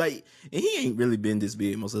small, like, and he ain't really been this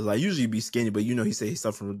big most of his life. Usually be skinny, but you know, he said he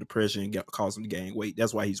suffered from depression and caused him to gain weight.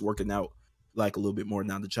 That's why he's working out like a little bit more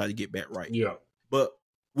now to try to get back right. Yeah. But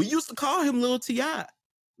we used to call him Little T.I.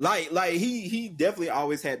 Like he definitely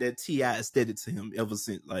always had that T.I. aesthetic to him ever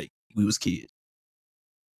since like we was kids.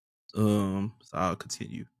 So I'll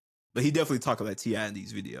continue. But he definitely talking like T.I. in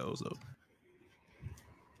these videos, though.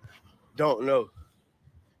 Don't know.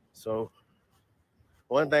 So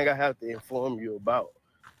one thing I have to inform you about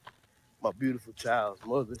my beautiful child's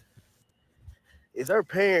mother is her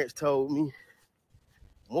parents told me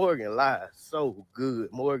Morgan lies so good.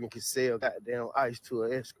 Morgan can sell goddamn ice to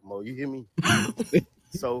an Eskimo. You hear me?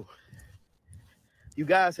 So you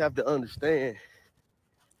guys have to understand,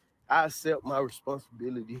 I accept my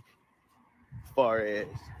responsibility as far as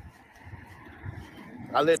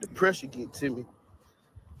I let the pressure get to me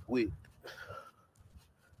with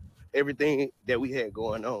everything that we had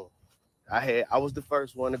going on. I was the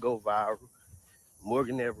first one to go viral.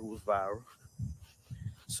 Morgan never was viral.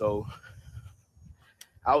 So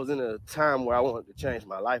I was in a time where I wanted to change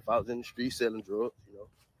my life. I was in the street selling drugs, you know.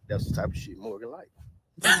 That's the type of shit Morgan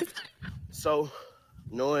liked. So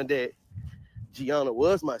knowing that Gianna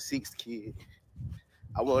was my sixth kid,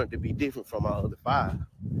 I wanted to be different from my other five.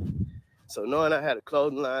 So knowing I had a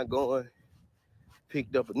clothing line going,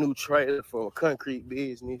 picked up a new trailer from a concrete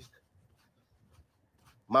business,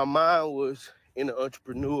 my mind was in the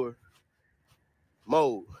entrepreneur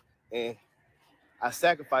mode. And I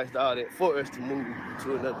sacrificed all that for us to move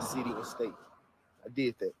to another city and state. I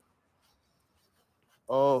did that.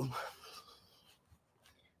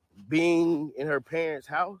 Being in her parents'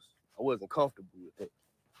 house, I wasn't comfortable with that.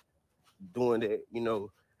 Doing that, you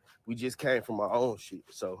know, we just came from our own shit.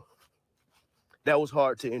 So that was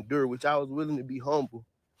hard to endure, which I was willing to be humble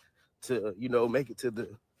to, you know, make it to the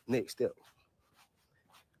next step.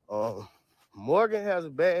 Morgan has a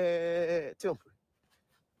bad temper,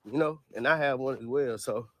 you know, and I have one as well.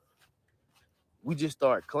 So we just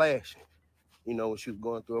started clashing, you know, when she was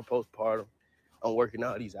going through her postpartum. I'm working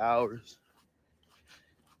all these hours.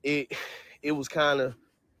 It was kind of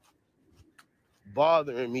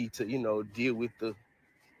bothering me to, you know, deal with the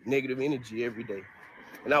negative energy every day.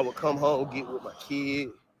 And I would come home, get with my kid,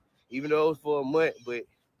 even though it was for a month, but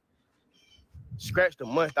scratch the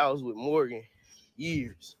month I was with Morgan,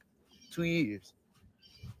 2 years.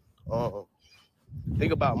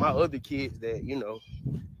 Think about my other kids that, you know,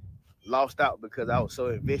 lost out because I was so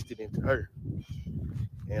invested into her.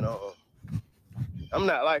 And I'm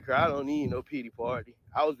not like her. I don't need no pity party.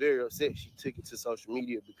 I was very upset she took it to social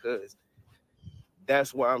media because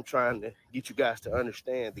that's where I'm trying to get you guys to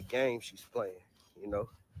understand the game she's playing, you know.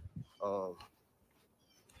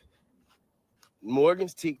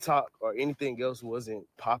 Morgan's TikTok or anything else wasn't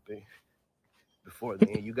popping before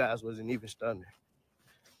then. You guys wasn't even stunning.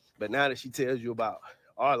 But now that she tells you about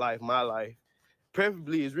our life, my life,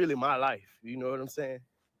 preferably is really my life. You know what I'm saying?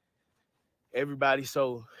 Everybody's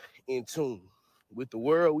so in tune with the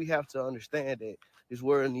world. We have to understand that this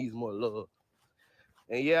world needs more love.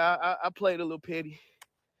 And yeah, I played a little petty,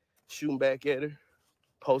 shooting back at her,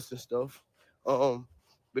 posting stuff,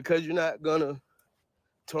 because you're not gonna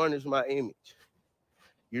tarnish my image.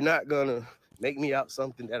 You're not gonna make me out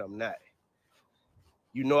something that I'm not.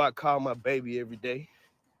 You know, I call my baby every day.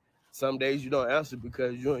 Some days you don't answer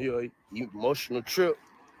because you're on your emotional trip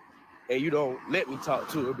and you don't let me talk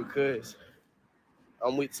to her because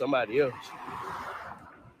I'm with somebody else.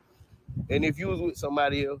 And if you was with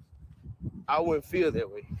somebody else, I wouldn't feel that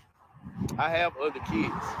way. I have other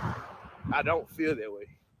kids. I don't feel that way.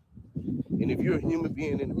 And if you're a human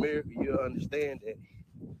being in America, you'll understand that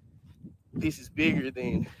this is bigger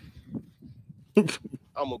than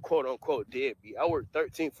I'm a quote unquote deadbeat. I work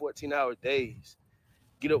 13, 14-hour days,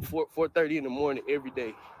 get up 4:30 in the morning every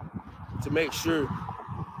day to make sure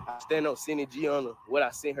I stand on sending Gianna what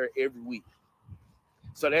I send her every week.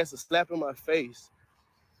 So that's a slap in my face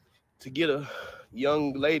to get a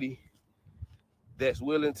young lady that's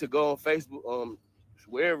willing to go on Facebook,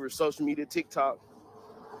 wherever, social media, TikTok,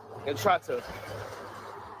 and try to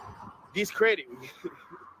discredit me.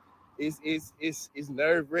 It's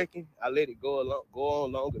nerve-wracking. I let it go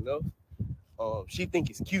on long enough. She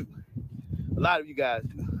think it's cute. A lot of you guys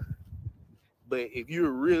do. But if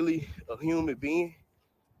you're really a human being,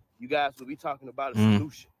 you guys will be talking about a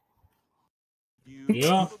solution.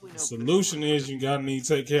 Yeah, the solution is you gotta need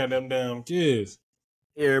to take care of them damn kids.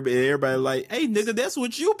 Everybody like, hey nigga, that's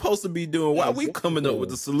what you supposed to be doing. Why we coming up with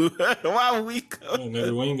the solution? Why we coming?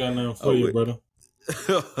 Nigga, we ain't got nothing for you, brother.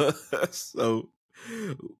 So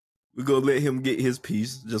We're gonna let him get his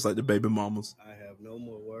piece, just like the baby mamas. I have no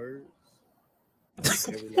more words.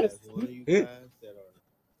 Every last one of you guys that are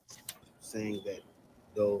saying that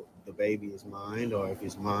though the baby is mine, or if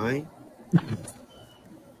it's mine,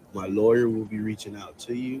 my lawyer will be reaching out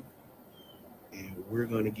to you, and we're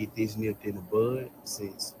gonna get this nipped in the bud.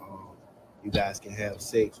 Since you guys can have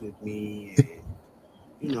sex with me,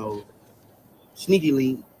 and sneaky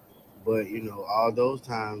link. But all those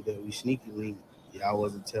times that we sneaky link, y'all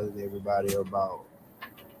wasn't telling everybody about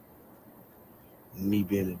me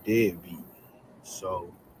being a deadbeat.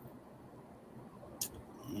 So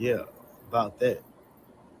yeah, about that.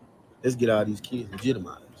 Let's get all these kids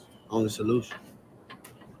legitimized. Only solution.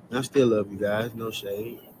 And I still love you guys, no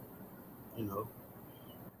shade,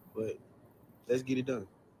 but let's get it done.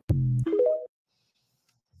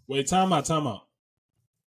 Wait, time out.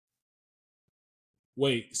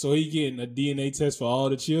 Wait, so he getting a DNA test for all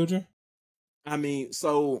the children? I mean,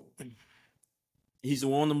 so he's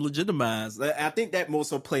wanting them legitimized. I think that more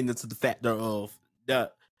so playing into the factor of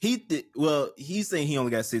that he's saying he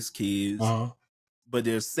only got 6 kids, but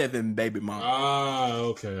there's 7 baby mamas.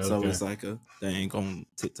 Okay. So it's like a thing on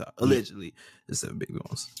TikTok. Allegedly, there's 7 baby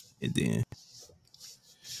mamas. And then,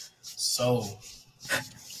 so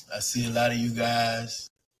I see a lot of you guys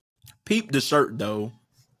peep the shirt though.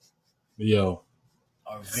 Yo,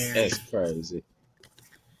 are very That's crazy.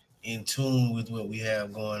 In tune with what we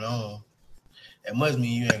have going on. It must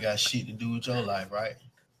mean you ain't got shit to do with your life, right?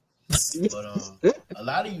 But a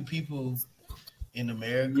lot of you people in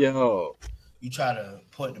America, you try to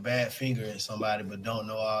point the bad finger at somebody, but don't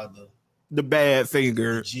know all the bad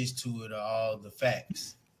finger, the gist to it, or all the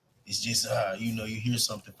facts. It's just you hear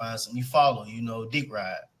something, find something, you follow, dick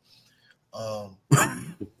ride.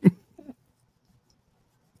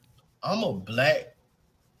 I'm a black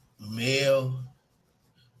male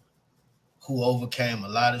who overcame a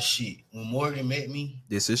lot of shit. When Morgan met me,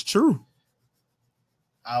 this is true.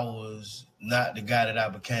 I was not the guy that I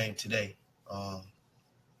became today.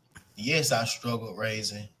 Yes, I struggled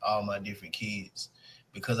raising all my different kids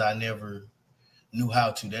because I never knew how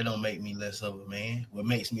to. That don't make me less of a man. What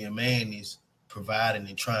makes me a man is providing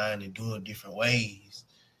and trying and doing different ways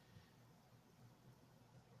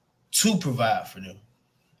to provide for them.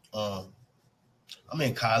 I'm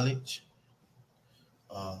in college.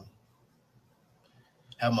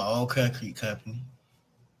 Have my own concrete company,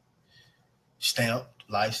 stamped,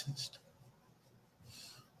 licensed.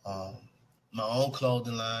 My own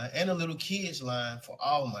clothing line and a little kids line for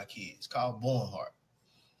all of my kids called Born Heart.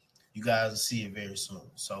 You guys will see it very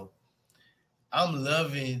soon. So I'm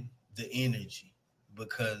loving the energy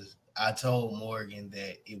because I told Morgan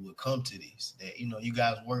that it would come to this, that, you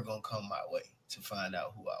guys were going to come my way to find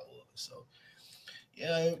out who I was. So,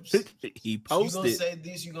 yeah, he posted. You're going to say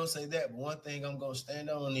this, you're going to say that. But one thing I'm going to stand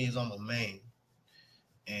on is I'm a man.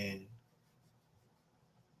 And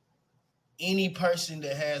any person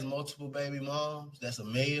that has multiple baby moms, that's a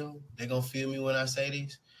male, they're going to feel me when I say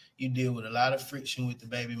this. You deal with a lot of friction with the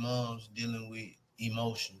baby moms dealing with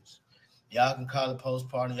emotions. Y'all can call it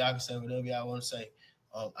postpartum. Y'all can say whatever y'all want to say.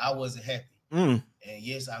 I wasn't happy. And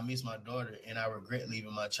yes, I miss my daughter, and I regret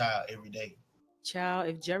leaving my child every day. Child,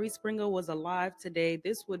 if Jerry Springer was alive today,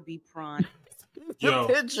 this would be prime. Yo.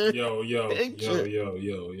 Picture.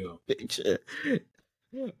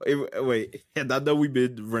 Wait, and I know we've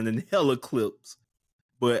been running hella clips,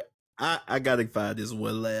 but I gotta find this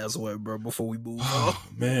one last one, bro, before we move on.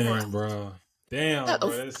 Man, bro. Damn, bro.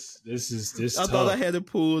 This I tough. thought I had it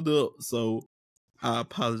pulled up, so I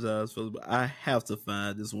apologize for it, but I have to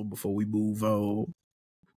find this one before we move on.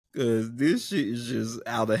 Cause this shit is just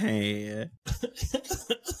out of hand.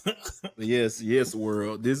 yes,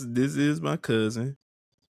 world. This is my cousin.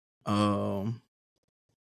 Yeah,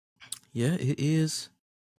 it is.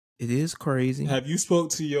 It is crazy. Have you spoke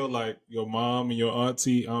to your mom and your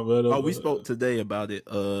auntie, Aunt Vetta? Oh, we spoke today about it.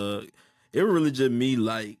 It really just me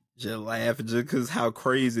just laughing just because how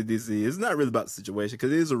crazy this is. It's not really about the situation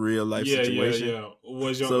because it is a real life situation. Yeah.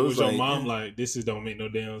 Was your mom like, this don't make no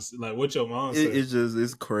damn, like, what your mom said?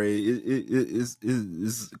 It's crazy.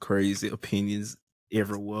 It's crazy opinions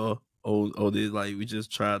everywhere. Like we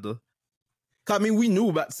just tried to. I mean, we knew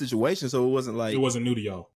about the situation, so it wasn't like it wasn't new to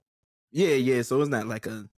y'all. Yeah. So it's not like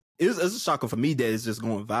it's a shocker for me that it's just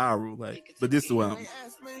going viral. Like, but this is what I'm.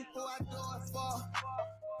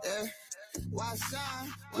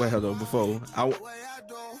 Wait, hold on. Before I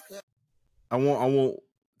want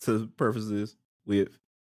to preface this with,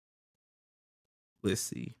 let's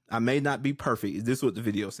see. I may not be perfect. This is what the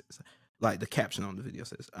video says. like the caption on the video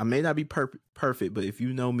says, I may not be perfect, but if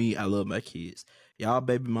you know me, I love my kids. Y'all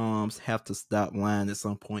baby moms have to stop lying at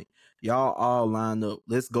some point. Y'all all line up.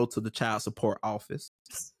 Let's go to the child support office.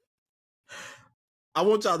 I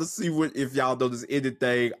want y'all to see if y'all notice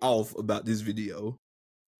anything off about this video.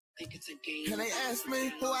 Can they ask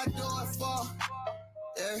me who I do it for?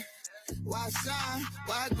 Yeah. Why shine?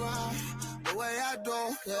 Why grind? The way I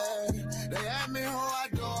do, yeah. They ask me who I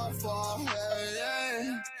do it for. Yeah,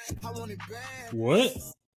 yeah. I want it bad. What?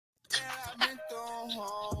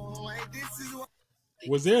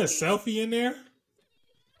 Was there a selfie in there?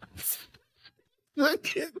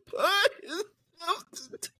 Look at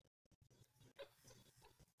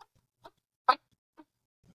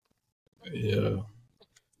Yeah.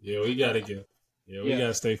 Yeah, we gotta get. Yeah, we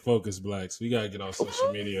gotta stay focused, blacks. We gotta get on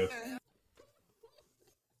social media.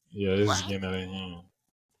 Yeah, this is getting out of hand.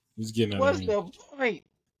 This is getting out of hand. What's the point?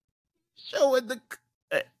 Showing the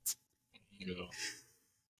cut. Yeah.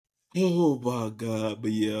 Oh my god,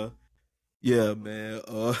 but yeah, man.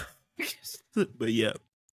 But yeah.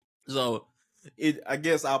 So I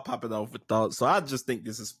guess I'll pop it off with thoughts. So I just think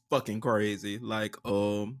this is fucking crazy. Like,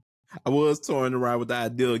 I was toying around with the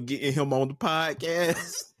idea of getting him on the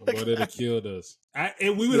podcast. But it'd have killed us.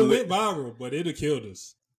 And we would have went viral, but it'd have killed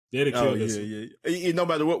us. They'd have killed us. Yeah. No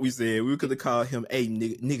matter what we said, we could have called him, hey,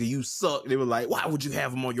 nigga, you suck. They were like, why would you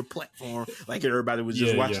have him on your platform? Like everybody was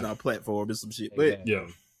just watching our platform and some shit. But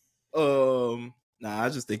I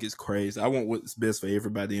just think it's crazy. I want what's best for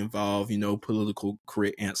everybody involved, political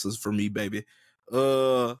correct answers for me, baby.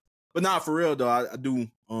 But nah, for real though, I do.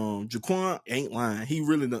 Jaquan ain't lying. He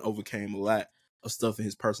really done overcame a lot of stuff in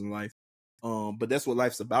his personal life. But that's what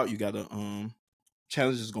life's about. You gotta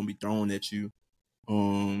challenges gonna be thrown at you.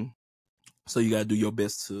 So you gotta do your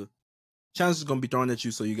best to. Challenges gonna be thrown at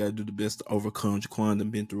you, so you gotta do the best to overcome. Jaquan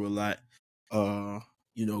done been through a lot.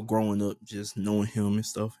 Growing up, just knowing him and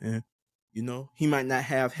stuff, and he might not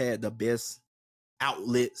have had the best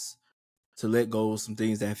outlets to let go of some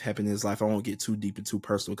things that have happened in his life. I won't get too deep and too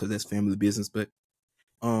personal because that's family business, but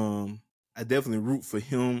I definitely root for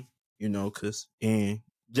him, and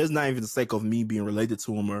just not even the sake of me being related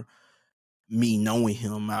to him or me knowing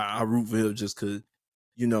him. I root for him just because,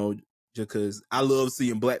 just because I love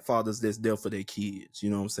seeing black fathers that's there for their kids, you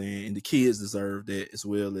know what I'm saying? And the kids deserve that as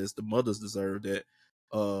well as the mothers deserve that.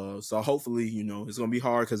 So hopefully, it's going to be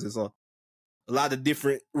hard because it's a lot of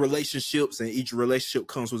different relationships, and each relationship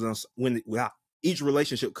comes with each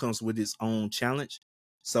relationship comes with its own challenge.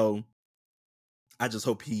 So I just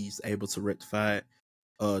hope he's able to rectify it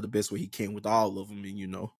the best way he can with all of them.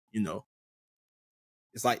 And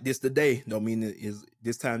it's like this today. Don't mean it is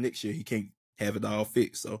this time next year he can't have it all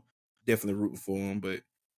fixed. So definitely rooting for him. But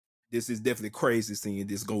this is definitely crazy seeing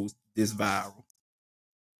this goes this viral.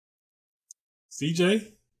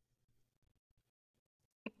 CJ.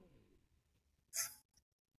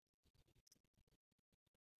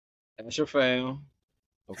 That's your fam,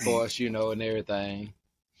 of course, and everything.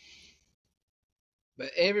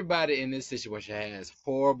 But everybody in this situation has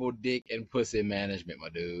horrible dick and pussy management, my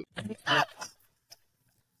dude.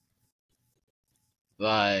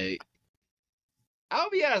 Like, I'll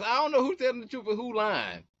be honest, I don't know who's telling the truth and who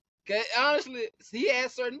lying. Okay, honestly, he had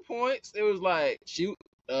certain points. It was like,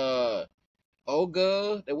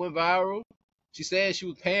 Olga that went viral. She said she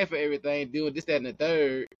was paying for everything, doing this, that, and the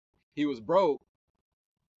third. He was broke,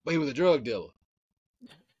 but he was a drug dealer.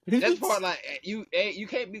 That's the part, like, you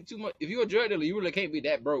can't be too much. If you're a drug dealer, you really can't be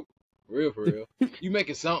that broke. For real. You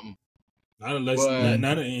making something. Not unless,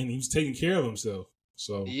 and he was taking care of himself.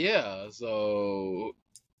 So yeah,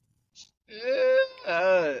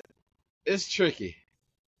 it's tricky.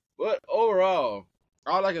 But overall,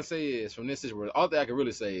 all I can say is from this situation, all thing I can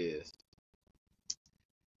really say is,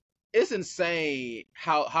 it's insane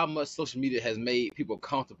how much social media has made people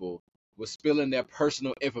comfortable with spilling their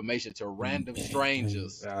personal information to random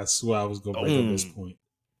strangers. That's what I was going to bring up this point.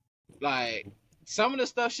 Like, some of the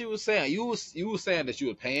stuff she was saying, you was saying that you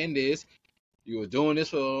were paying this, you were doing this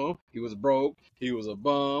for him, he was broke, he was a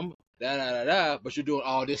bum, but you're doing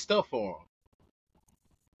all this stuff for him.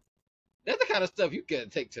 That's the kind of stuff you can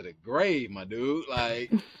take to the grave, my dude.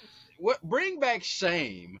 Like, bring back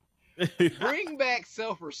shame. Bring back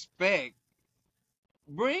self-respect.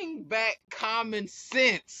 Bring back common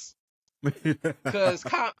sense. Because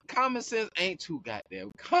common sense ain't too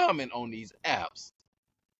goddamn common on these apps.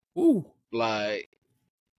 Ooh. Like,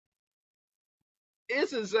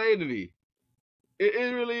 it's insane to me.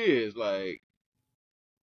 It really is. Like,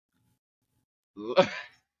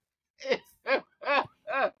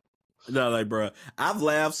 no, like, bro, I've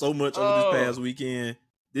laughed so much over this past weekend.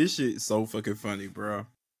 This shit is so fucking funny, bro.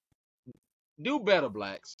 do better,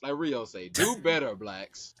 blacks. Like Rio say, do better,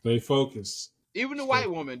 blacks. Stay focused. Even the white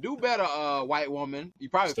woman, do better, white woman. You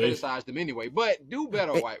probably fetishize them anyway, but do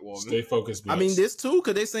better, white woman. Stay focused, blacks. I mean, this too,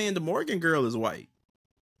 because they saying the Morgan girl is white.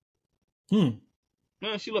 No,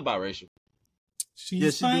 she look biracial.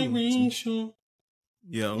 She's biracial.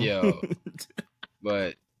 Yo.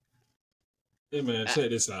 But hey, man, check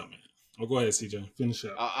this out, man. Oh, go ahead, CJ. Finish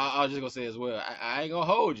up. I was just gonna say as well. I ain't gonna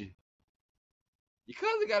hold you. Your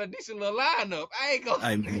cousin got a decent little lineup. I ain't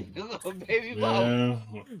gonna baby mama.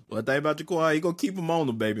 Well, think about Jaquan. He gonna keep him on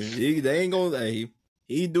them, baby. They ain't gonna. He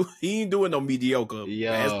ain't doing no mediocre.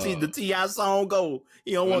 As the T.I. song go,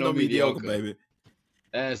 he don't want no mediocre, baby.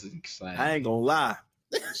 That's exciting. I ain't gonna lie.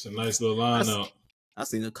 It's a nice little lineup. I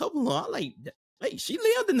seen a couple of. I like. Hey, she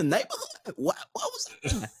lived in the neighborhood. What was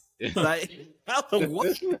that? Like,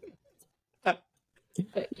 what?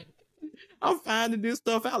 I'm finding this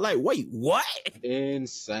stuff out. Like, wait, what?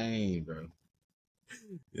 Insane, bro.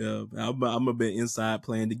 Yeah, I'm gonna be inside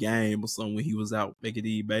playing the game or something when he was out making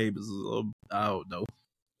these babies. I don't know.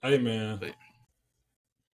 Hey, man.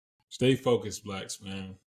 Stay focused, blacks,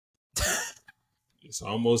 man. It's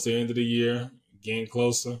almost the end of the year. Getting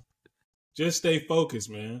closer. Just stay focused,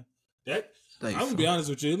 man. I'm gonna be honest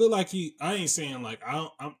with you. It looked like I ain't saying like I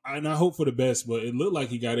hope for the best, but it looked like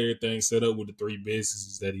he got everything set up with the 3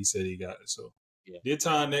 businesses that he said he got. So this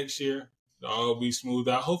time next year, it'll all be smoothed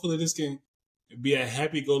out. Hopefully this can be a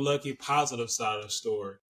happy-go-lucky, positive side of the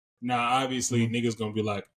story. Now, obviously, niggas gonna be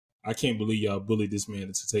like, I can't believe y'all bullied this man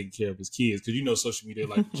into taking care of his kids, because you know social media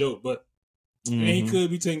like a joke, but man, he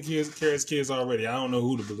could be taking care of his kids already. I don't know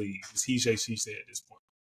who to believe. It's he say, she said at this point.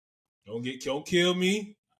 Don't kill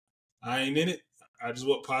me. I ain't in it. I just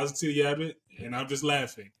want positivity out of it, and I'm just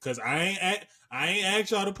laughing because I ain't asked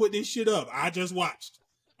y'all to put this shit up. I just watched.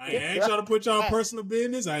 I ain't asked y'all to put y'all personal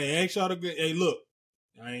business. I ain't asked y'all to get. Hey, look,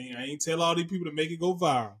 I ain't tell all these people to make it go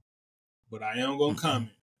viral, but I am gonna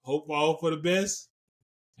comment. Hope all for the best.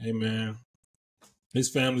 Hey, man, his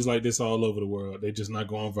family's like this all over the world. They just not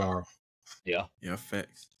going viral. Yeah,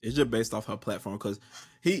 facts. It's just based off her platform because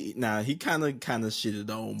he kind of shitted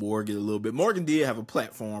on Morgan a little bit. Morgan did have a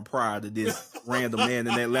platform prior to this random man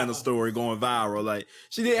in Atlanta story going viral. Like,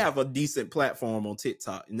 she did have a decent platform on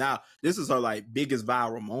TikTok. Now this is her like biggest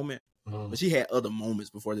viral moment, but she had other moments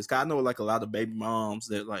before this. Cause I know like a lot of baby moms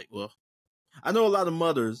that I know a lot of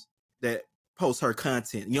mothers that post her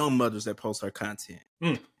content, young mothers that post her content.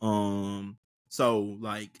 So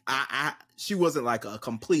like she wasn't like a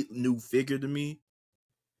complete new figure to me.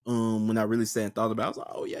 When I really sat and thought about it, I was like,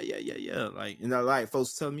 oh yeah. Like, and like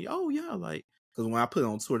folks telling me, oh yeah, like, because when I put it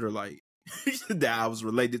on Twitter, like that I was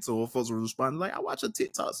related to her, folks were responding like, I watch her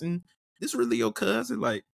TikToks and this really your cousin,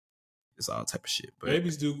 like it's all type of shit. But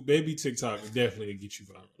baby TikTok definitely get you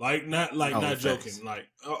viral. Like not joking, like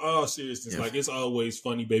all seriousness, like it's always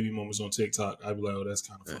funny baby moments on TikTok. I'd be like, oh, that's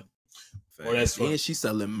kind of funny. Oh, that's funny. And she's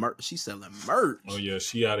selling merch. Oh yeah,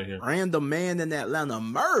 she out of here. Random man in Atlanta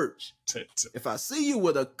merch. If I see you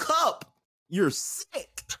with a cup, you're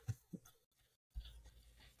sick.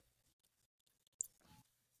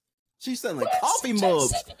 She's selling coffee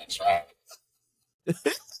mugs.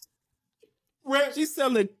 She's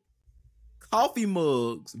selling coffee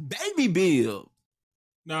mugs, baby bill.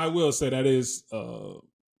 Now I will say that is,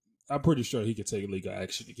 I'm pretty sure he could take legal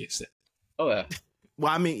action to get set. Oh yeah.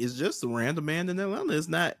 Well, I mean, it's just a random man in Atlanta. It's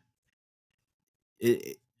not.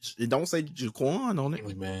 It don't say Jaquan on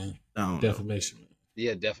it, man. Defamation. Man.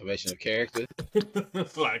 Yeah, defamation of character.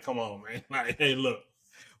 Like, come on, man. Like, hey, look.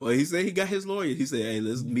 Well, he said he got his lawyer. He said, "Hey,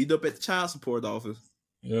 let's meet up at the child support office."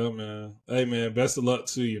 Yeah, man. Hey, man. Best of luck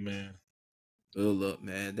to you, man. Good luck,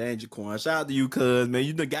 man. Dang, Jaquan. Shout out to you, cuz, man.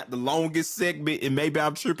 You done got the longest segment, and maybe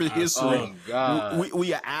I'm tripping history. Oh, God.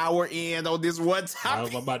 We an hour in on this one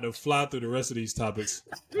topic. I'm about to fly through the rest of these topics.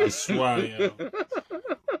 I swear I am.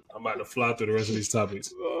 I'm about to fly through the rest of these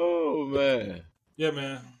topics. Oh, man. Yeah,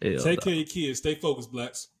 man. Take care of your kids. Stay focused,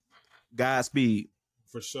 blacks. Godspeed.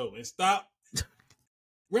 For sure. And stop.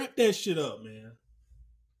 Wrap that shit up, man.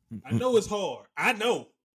 I know it's hard. I know.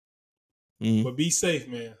 But be safe,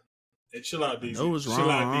 man. Hey, chill out, DZ.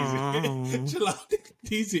 Chill out, DZ. Chill out,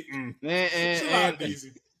 DZ. Chill out,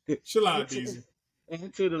 DZ. Chill out, DZ.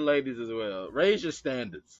 And to the ladies as well. Raise your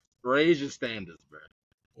standards. Raise your standards, bro.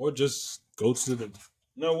 Or just go to the...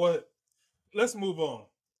 You know what? Let's move on.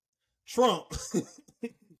 Trump.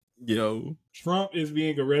 Yo. Trump is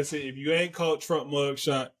being arrested. If you ain't caught Trump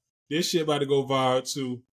mugshot, this shit about to go viral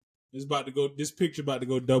too. This picture about to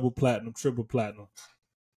go double platinum, triple platinum.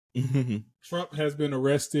 Trump has been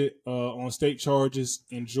arrested on state charges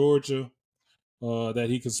in Georgia that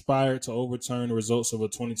he conspired to overturn the results of a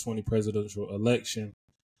 2020 presidential election.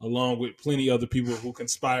 along with plenty other people who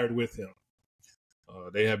conspired with him.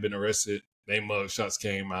 They have been arrested. Their mugshots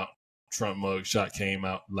came out. Trump mugshot came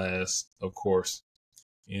out last, of course.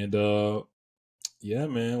 And yeah,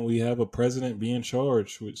 man, we have a president being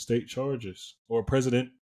charged with state charges, or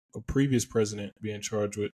a previous president being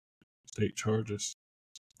charged with state charges,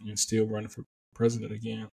 and still running for president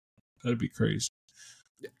again. That'd be crazy.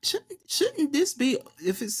 Shouldn't this be,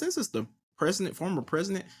 since it's the former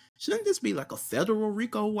president, shouldn't this be like a federal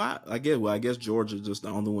RICO? Why? I guess Georgia's just the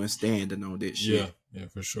only one standing on that shit. Yeah,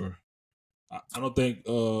 for sure. I don't think,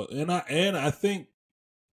 and I think,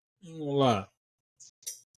 I'm gonna lie,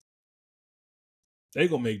 they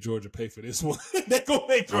gonna make Georgia pay for this one. They gonna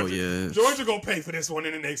make Georgia. Georgia gonna pay for this one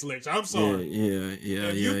in the next election. I'm sorry. Yeah.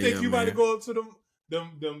 If you think you about to go up to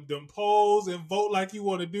them polls and vote like you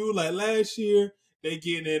want to do, like last year, they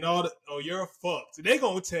getting in all the. Oh, you're fucked. They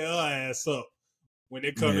gonna tear our ass up when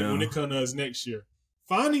they come when they come to us next year.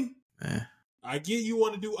 Funny. I get you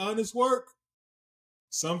want to do honest work.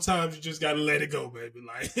 Sometimes you just gotta let it go, baby.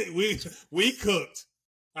 Like we cooked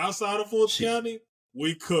outside of Fulton County.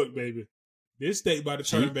 We cooked, baby. This state about to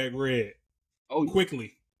turn back red. Oh,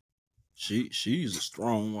 quickly. She's a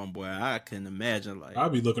strong one, boy. I can imagine. Like I'll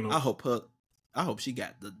be looking. I hope she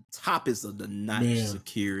got the toppest of the night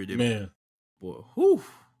security, man. Boy, whew.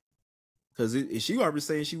 Because she already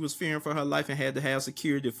saying she was fearing for her life and had to have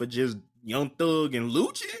security for just Young Thug and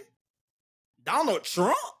Lucci. Donald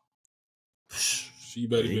Trump. She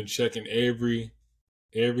better been checking everything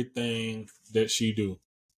that she do,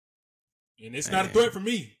 and it's not a threat for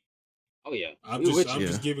me. Oh yeah, I'm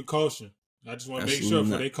just giving caution. I just want to make sure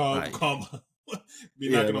before they call be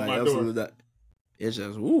knocking on my door. It's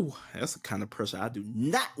just that's the kind of pressure I do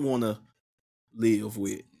not want to live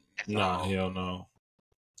with. Nah, hell no.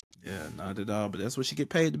 Yeah, not at all. But that's what she get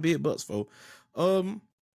paid the big bucks for. I'm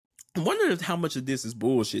wondering how much of this is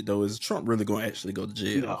bullshit though. Is Trump really going to actually go to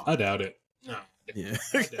jail? No, I doubt it. No. Yeah,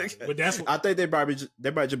 but that's what, I think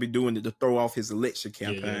they might just be doing it to throw off his election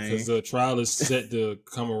campaign. Because the trial is set to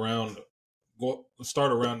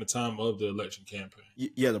start around the time of the election campaign.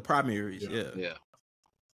 Yeah, the primaries. Yeah.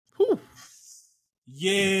 Whew.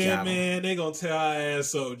 Yeah, man, they gonna tear our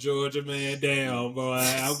ass up, Georgia, man. Damn, boy.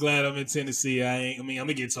 I'm glad I'm in Tennessee. I'm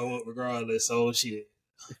gonna get towed up regardless. So shit.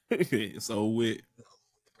 It's over with.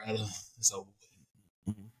 Brother, it's over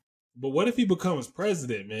with. Mm-hmm. But what if he becomes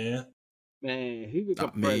president, man? Man, he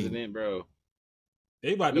become president, bro.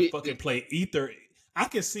 They about to fucking play Ether. I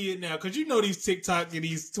can see it now, because you know these TikTok and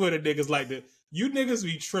these Twitter niggas like that. You niggas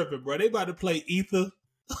be tripping, bro. They about to play Ether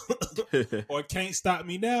or Can't Stop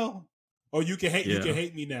Me Now. Or you can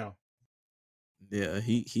hate me now. Yeah,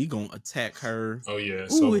 he gonna attack her. Oh yeah.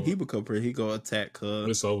 So he become president. He gonna attack her.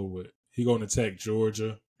 It's over with. He gonna attack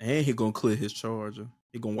Georgia. And he gonna clear his charger.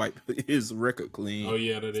 He gonna wipe his record clean. Oh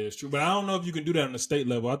yeah, that is true. But I don't know if you can do that on the state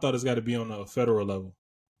level. I thought it's got to be on a federal level.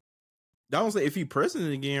 I don't say if he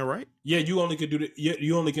president again, right? Yeah, you only can do that. Yeah,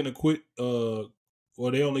 you only can acquit. Or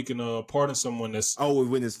they only can pardon someone that's. Oh,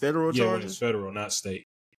 when it's federal charges. Yeah, when it's federal, not state.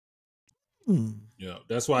 Yeah,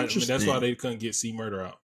 that's why. That's why they couldn't get C Murder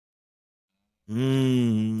out. You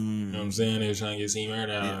know what I'm saying? They were trying to get C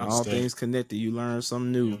Murder out. Yeah, all things connected. You learn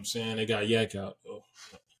something new. You know what I'm saying? They got Yak out. Oh.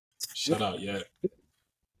 Shut out, Yak.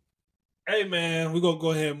 Hey man, we're gonna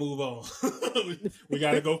go ahead and move on. We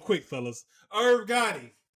gotta go quick, fellas. Irv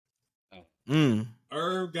Gotti.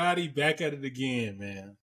 Irv Gotti back at it again,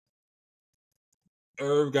 man.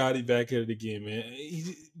 Irv Gotti back at it again, man.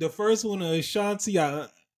 The first one, Ashanti,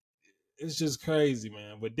 it's just crazy,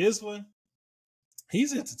 man. But this one,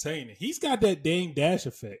 he's entertaining. He's got that Dame Dash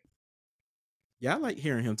effect. Yeah, I like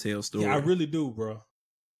hearing him tell stories. Yeah, I really do, bro.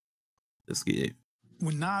 Let's get it.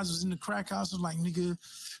 When Nas was in the crack house, I was like, nigga.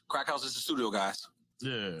 Crack house is the studio, guys.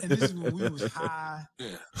 Yeah. And this is when we was high.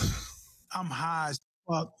 Yeah. I'm high as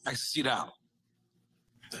fuck. Ecstasy out.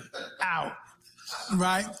 Out.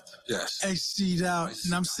 Right? Yes. Ecstasy out.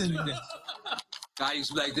 And I'm sitting there. Guy used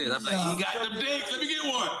to be like this. I'm like, he got them dicks. Let me get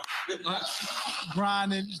one.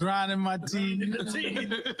 Grinding my teeth.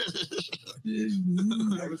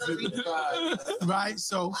 Right?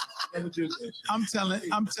 So I'm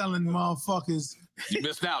telling motherfuckers. You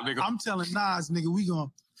missed out, nigga. I'm telling Nas,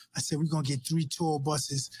 nigga, I said we're gonna get 3 tour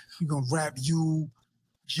buses. We're gonna rap you,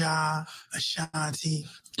 Ja, Ashanti.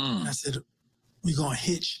 And I said, we're gonna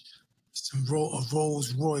hitch a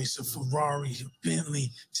Rolls Royce, a Ferrari, a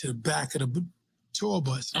Bentley to the back of the tour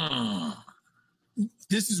bus.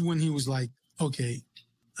 This is when he was like, okay,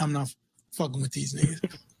 I'm not fucking with these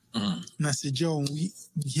niggas. And I said, Joe, we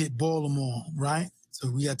hit Baltimore, right?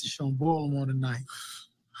 So we got to show in Baltimore tonight.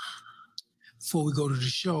 Before we go to the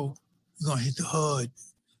show, we're gonna hit the hood.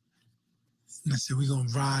 And I said, we gonna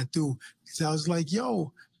ride through. Because I was like,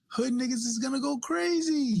 yo, hood niggas is gonna go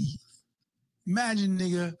crazy. Imagine,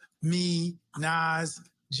 nigga, me, Nas,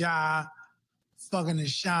 Ja, fucking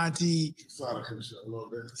Ashanti.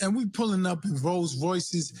 And we pulling up in Rolls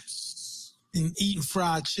Royces and eating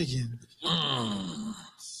fried chicken.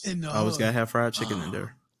 In the I always hood. gotta have fried chicken in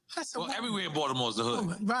there. Well, everywhere in Baltimore is the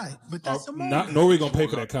hood. Right, but that's a moment. Not Nori gonna pay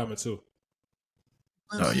for that comment too.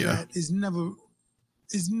 Oh, yeah. That is never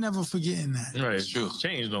forgetting that. Right, it's true.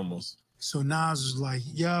 Changed almost. So Nas was like,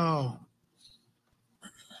 yo,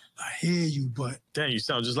 I hear you, but Damn, you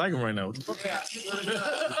sound just like him right now. What the fuck?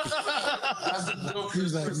 he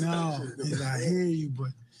was like, no, he's like, I hear you, but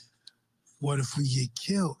what if we get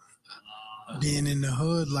killed being in the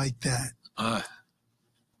hood like that?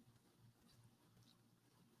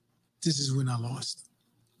 This is when I lost.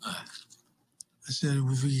 I said,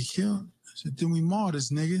 if we get killed, I said, then we martyrs,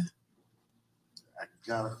 nigga. I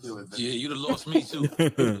gotta feel it. Yeah, you'd have lost me too.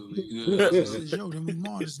 I said, yo, then we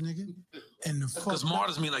martyrs, nigga. And the fuck. Because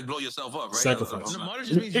martyrs mean like blow yourself up, right? Sacrifice. No, martyrs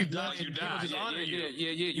just means you die. You die. Yeah.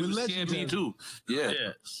 You We're was scared me too.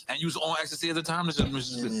 Yeah. And you was on ecstasy at the time. Yeah,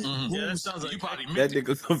 that sounds like you probably That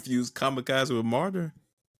nigga confused kamikaze with martyr.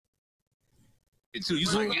 too.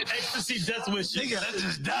 You like ecstasy death wish. nigga, let's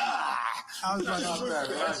just die. I was like,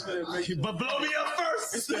 but blow me up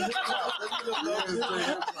first.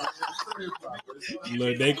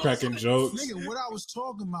 Look, they cracking jokes. nigga, what I was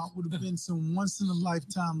talking about would have been some once in a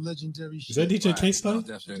lifetime legendary shit. Is that DJ K-Style?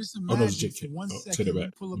 Just Oh, no, it's imagine JK. for 1 Oh, second take it we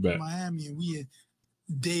back. pull up Back. in Miami and we in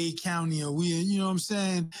Dade County or we in, you know what I'm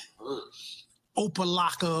saying,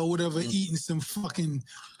 Opalaka or whatever, eating some fucking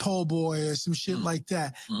po' boy or some shit like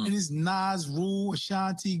that. And it's Nas, Rule,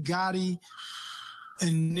 Ashanti, Gotti,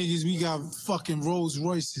 and niggas, we got fucking Rolls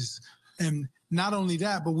Royces. And not only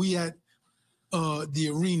that, but we at the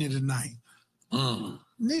arena tonight.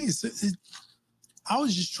 Niggas, I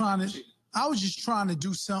was just trying to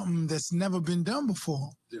do something that's never been done before.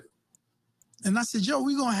 And I said, yo,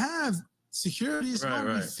 we gonna have security. It's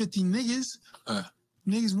gonna be 50 niggas.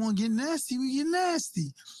 Niggas want to get nasty, we get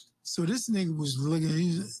nasty. So this nigga was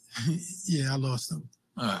looking, yeah, I lost him.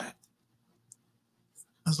 All right.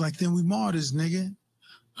 I was like, then we martyrs, nigga.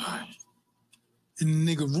 All right. And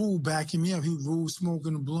the nigga Rule backing me up. He Rule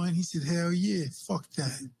smoking a blunt. He said, hell yeah, fuck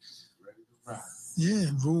that. Yeah,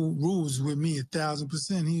 Rule was with me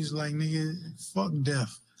 1,000%. He was like, nigga, fuck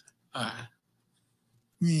death. All right.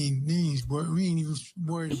 We ain't even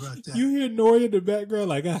worried about that. You hear Nori in the background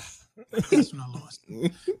like, ah. That's when I lost. Yeah,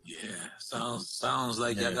 sounds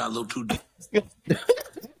like y'all got a little too deep.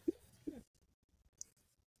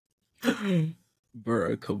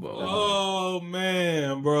 Bro, come on. Oh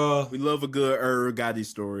man, bro. We love a good Gotti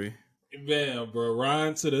story. Man, bro,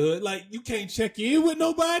 Ryan to the hood. Like, you can't check in with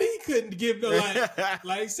nobody. Couldn't give no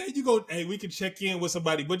like say you go, hey, we can check in with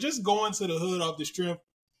somebody, but just going to the hood off the strength.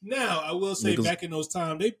 Now, I will say, back in those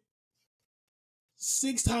times, they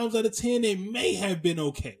 6 times out of 10 they may have been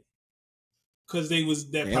okay because they was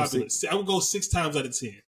that popular. I would go 6 times out of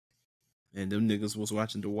 10. And them niggas was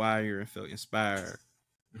watching The Wire and felt inspired.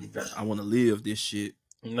 I want to live this shit.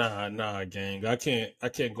 Nah, gang. I can't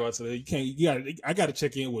go out to the. I gotta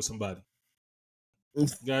check in with somebody.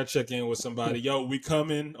 Gotta check in with somebody. Yo, we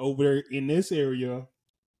coming over in this area.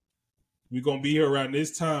 We gonna be here around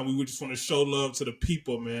this time. We would just want to show love to the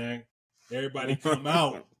people, man. Everybody come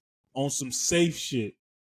out on some safe shit.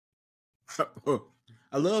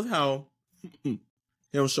 I love how him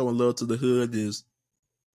showing love to the hood is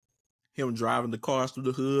him driving the cars through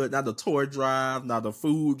the hood, not the toy drive, not the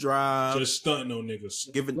food drive. Just stunting on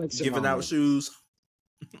niggas. Giving out shoes.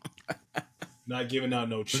 Not giving out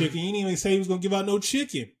no chicken. He didn't even say he was gonna give out no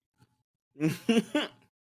chicken.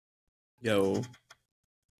 Yo.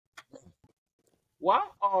 Why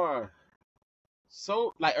are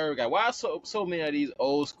so like guy? Why are so many of these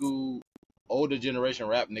old school, older generation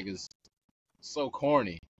rap niggas so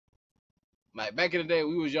corny? Like back in the day,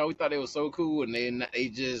 we was young, we thought they were so cool, and they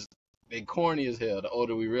corny as hell. The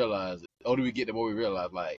older we realize, the older we get, the more we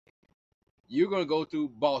realize. Like you're gonna go through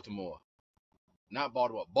Baltimore,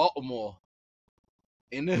 Baltimore,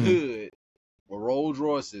 in the hood with Rolls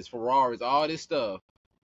Royces, Ferraris, all this stuff.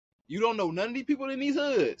 You don't know none of these people in these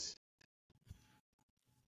hoods.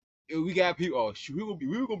 We got people. Oh, we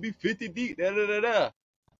were gonna be 50 deep. You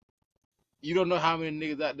don't know how many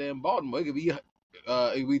niggas out there in Baltimore. It could be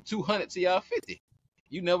 200 to y'all 50.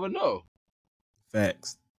 You never know.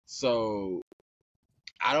 Facts. So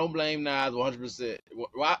I don't blame Nas 100%.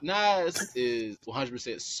 Nas is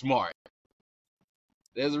 100% smart.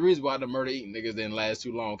 There's a reason why the Murder Inc. niggas didn't last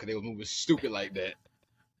too long because they was moving stupid like that.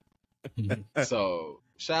 So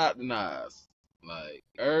shout out to Nas. Like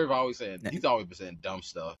Irv always saying, he's always been saying dumb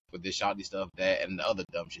stuff with this Shanti stuff, that, and the other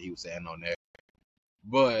dumb shit he was saying on there.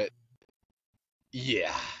 But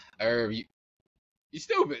yeah, Irv, you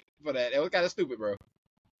stupid for that. It was kind of stupid, bro.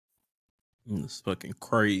 It's fucking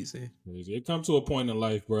crazy. It comes to a point in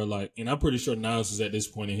life where, like, and I'm pretty sure Nas is at this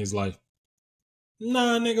point in his life.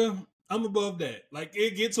 Nah, nigga, I'm above that. Like,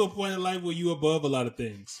 it gets to a point in life where you above a lot of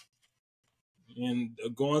things. And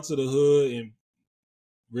going to the hood and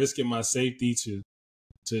risking my safety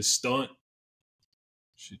to stunt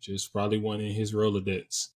should just probably went in his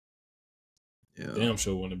Rolodex. Yeah. Damn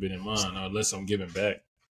sure wouldn't have been in mine unless I'm giving back.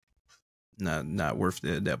 Not worth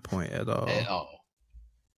it at that point at all. At all.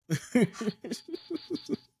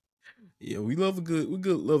 Yeah, we love a good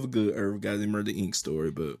Irv Gotti Murder Inc.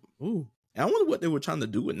 story, but ooh. I wonder what they were trying to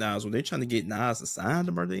do with Nas. Were they trying to get Nas to sign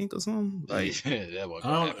to Murder Inc. or something? Like,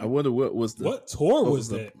 I wonder what was the what tour was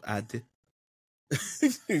that? Idea.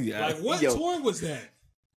 Like, what tour was that?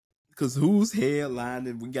 Because who's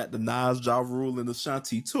headlining? We got the Nas, Ja Rule, and the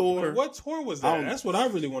Ashanti tour. Like, what tour was that? That's what I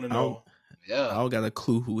really want to know. Yeah, I don't got a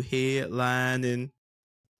clue who headlining.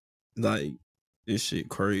 Like, this shit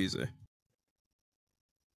crazy.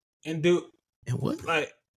 And dude, and what?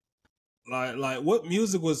 Like what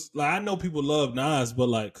music was like? I know people love Nas, but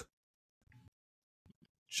like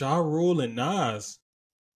Ja Rule and Nas,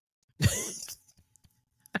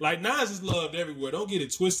 like Nas is loved everywhere. Don't get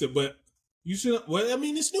it twisted, but you should. Well, I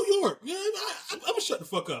mean, it's New York. Yeah, I'm gonna shut the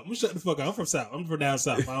fuck up. I'm from South. I'm from down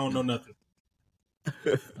South. I don't know nothing.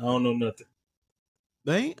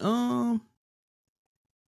 They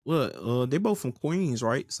they both from Queens,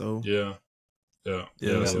 right? So yeah.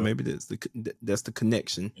 So maybe that's the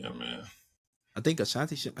connection. Yeah, man. I think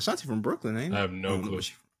Ashanti from Brooklyn, ain't it? I have no clue.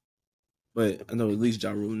 But I know at least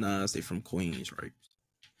Ja Rule and Nas, they from Queens, right?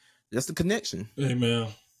 That's the connection. Hey, man.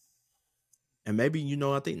 And maybe,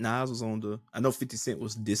 I think Nas was I know 50 Cent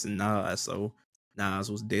was dissing Nas, so Nas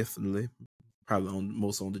was definitely probably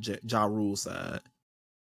most on the Ja Rule side.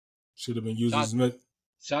 Should have been using Smith.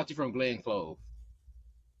 Shanti from Glen Cove.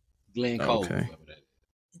 Glen Cove. Okay.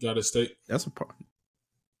 Gotta stay. That's a part.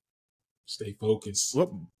 Stay focused.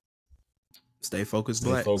 What? Stay focused,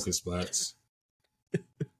 Stay focused, blacks.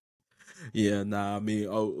 Yeah, nah. I mean,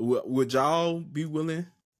 would y'all be willing?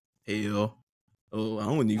 Hell, I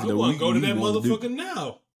don't even know. I want to go to that motherfucker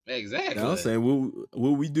now. Exactly. I'm saying,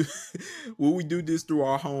 will we do? Will we do this through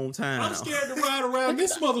our hometown? I'm scared to ride around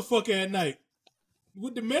this motherfucker at night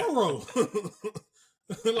with the Mero.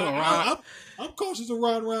 I'm cautious of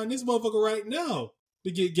riding around this motherfucker right now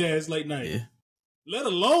to get gas late night. Yeah. Let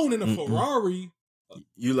alone in a Ferrari.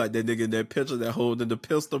 You like that nigga in that picture that holding the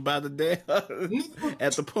pistol by the damn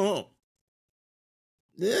at the pump.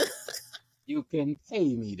 Yeah. You can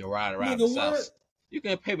pay me to ride around the south. You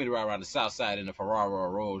can pay me to ride around the south side in a Ferrari or a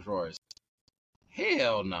Rolls Royce.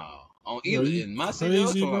 Hell no. On either in my city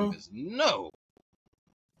or Columbus. No.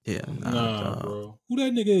 Yeah, nah, bro. Who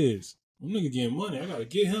that nigga is? That nigga getting money. I gotta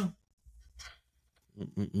get him.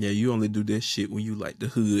 Yeah, you only do this shit when you like the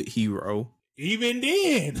hood hero. Even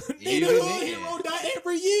then, the hood hero die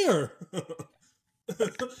every year.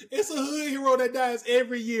 It's a hood hero that dies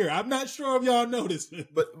every year. I'm not sure if y'all noticed,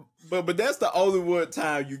 but that's the only one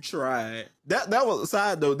time you tried. That was a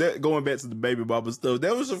side though. That going back to the baby mama stuff.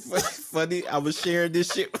 That was a funny. I was sharing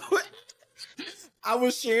this shit.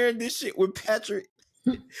 With Patrick,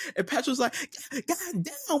 and Patrick was like, "God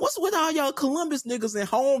damn, what's with all y'all Columbus niggas and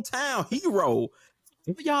hometown hero?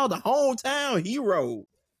 Y'all the hometown hero."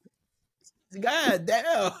 God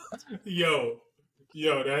damn. Yo,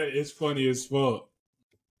 that is funny as fuck.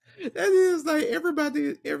 That is like every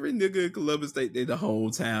nigga in Columbus State, they the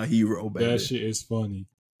hometown hero, baby. That shit is funny.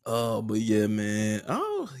 Oh, but yeah, man.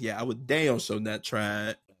 Oh, yeah, I would damn sure not try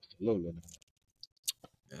it. Absolutely.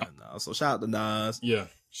 Yeah, no. So shout out to Nas. Yeah,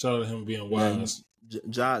 shout out to him being wise.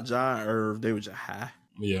 Ja and Irv, they were just high.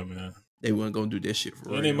 Yeah, man. They weren't gonna do that shit for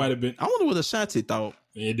real. And they might have been. I wonder what Ashanti thought.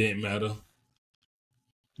 It didn't matter.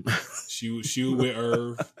 She was with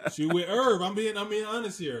Irv. She was with Irv. I'm being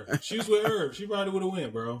honest here. She was with Irv. She probably would have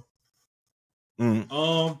went, bro.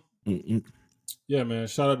 Yeah, man.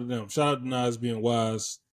 Shout out to them. Shout out to Nas being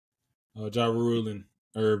wise. Ja Rule and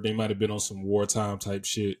Irv, they might have been on some wartime type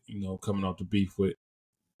shit, coming off the beef with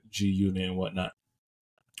G Unit and whatnot.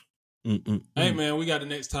 Hey, man, we got the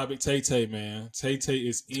next topic. Tay-Tay, man. Tay-Tay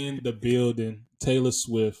is in the building. Taylor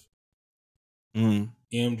Swift,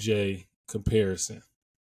 MJ comparison.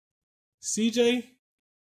 CJ,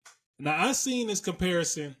 now I seen this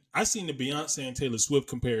comparison. I seen the Beyonce and Taylor Swift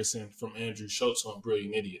comparison from Andrew Schultz on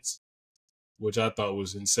Brilliant Idiots, which I thought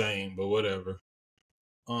was insane, but whatever.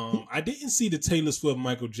 I didn't see the Taylor Swift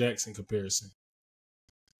Michael Jackson comparison.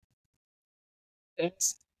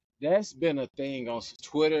 That's been a thing on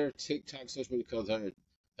Twitter, TikTok, social media because her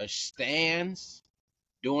stands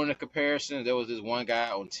doing the comparison. There was this one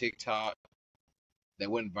guy on TikTok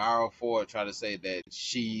that went viral for it, trying to say that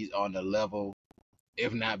she's on the level,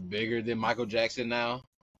 if not bigger than Michael Jackson now,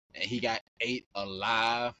 and he got 8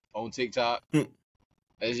 alive on TikTok.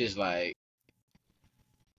 It's just like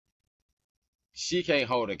she can't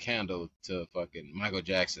hold a candle to fucking Michael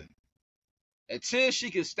Jackson until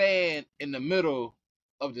she can stand in the middle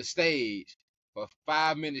of the stage for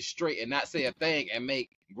 5 minutes straight and not say a thing and make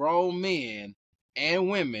grown men and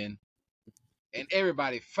women and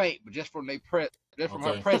everybody faint, but just from her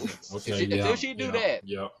presence. Until she do that.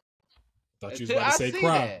 Yep. Thought you was about to say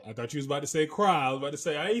cry. I thought you was about to say cry. I was about to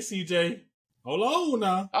say, hey, CJ, hold on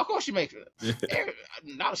now. Of course she makes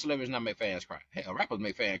not a celebrity not make fans cry. Hell, rappers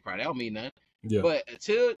make fans cry. That don't mean nothing. Yeah. But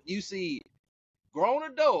until you see grown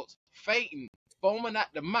adults fainting, foaming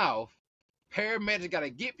out the mouth, paramedics got to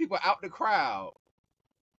get people out the crowd.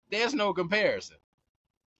 There's no comparison.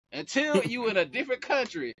 Until you in a different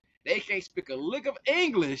country, they can't speak a lick of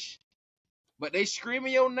English, but they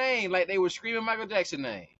screaming your name like they were screaming Michael Jackson's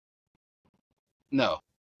name. No.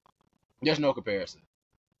 There's no comparison.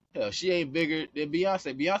 Hell, she ain't bigger than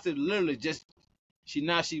Beyonce. Beyonce literally just, she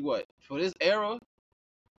what? For this era,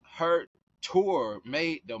 her tour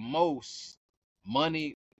made the most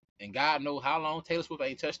money, and God knows how long. Taylor Swift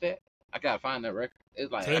ain't touched that. I gotta find that record.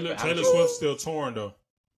 It's like Taylor Swift's still touring though.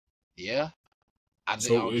 Yeah, I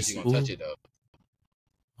don't think she's gonna touch it though.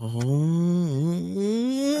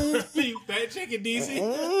 You fat checking DC?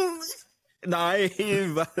 Nah,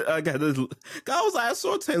 I got this. I was like, I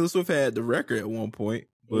saw Taylor Swift had the record at one point.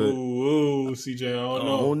 But ooh, CJ, I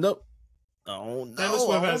don't know. I don't know. Taylor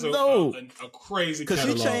Swift has a crazy catalog.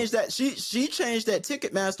 Because she changed that. She changed that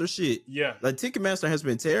Ticketmaster shit. Yeah, like Ticketmaster has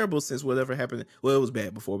been terrible since whatever happened. Well, it was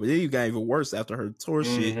bad before, but then you got even worse after her tour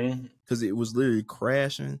shit because it was literally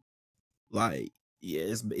crashing. Like,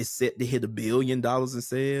 yeah, it's set to hit $1 billion in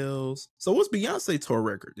sales. So what's Beyonce tour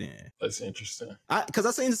record then? That's interesting. Because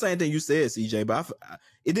I seen the same thing you said, CJ, but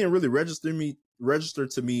it didn't really register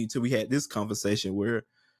to me till we had this conversation where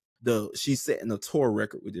she's setting a tour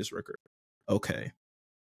record with this record. Okay,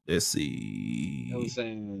 let's see. I was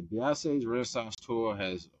saying Beyonce's Renaissance tour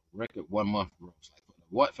has record 1 month gross.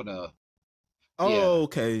 Like for the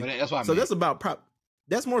okay. But that's what I so mean. that's about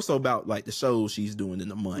that's more so about like the shows she's doing in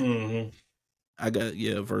the month. I got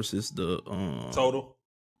versus the total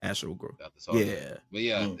actual growth. Yeah, but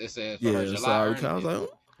it says for her July sorry, earnings, I was like,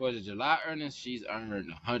 for the July earnings, she's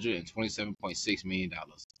earned $127.6 million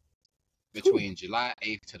between July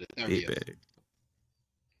 8th to the 30th.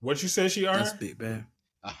 What you said she earned? That's big bad.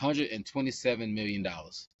 $127 million.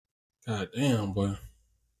 God damn, boy.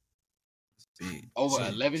 Over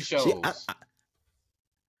 11 shows.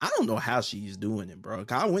 I don't know how she's doing it, bro.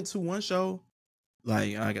 I went to one show.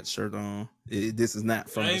 Like, I got the shirt on. This is not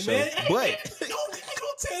from the show. But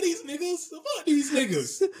don't tell these niggas. Fuck these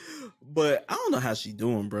niggas. But I don't know how she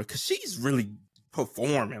doing, bro. Because she's really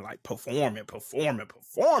performing.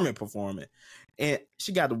 And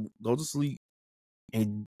she got to go to sleep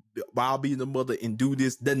and while being the mother and do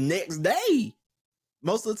this the next day.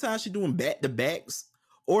 Most of the time she doing back-to-backs.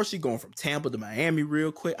 Or she going from Tampa to Miami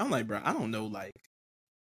real quick. I'm like, bro, I don't know. Like,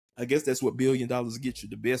 I guess that's what $1 billion get you,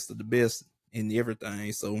 the best of the best and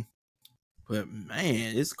everything. So, but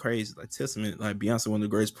man, it's crazy. Like, testament, like Beyonce, one of the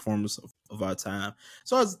greatest performers of our time.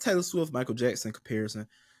 So as a Taylor Swift, Michael Jackson comparison,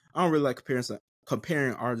 I don't really like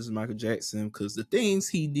comparing artists to Michael Jackson because the things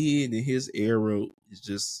he did in his era is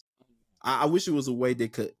just, I wish it was a way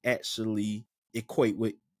that could actually equate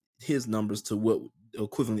with his numbers to what the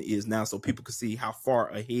equivalent is now, so people could see how far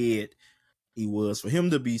ahead he was. For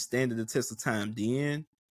him to be standing the test of time then,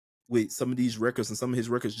 with some of these records and some of his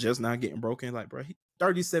records just not getting broken, like, bro,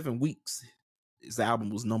 37 weeks, his album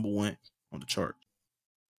was #1 on the chart.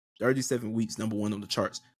 37 weeks, #1 on the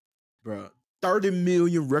charts, bro. 30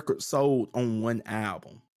 million records sold on one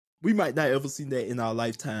album. We might not ever see that in our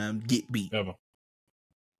lifetime get beat. Ever.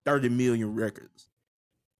 30 million records.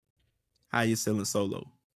 How you selling solo?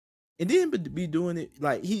 And then be doing it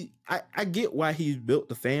like I get why he built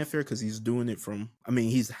the fanfare because he's doing it from, I mean,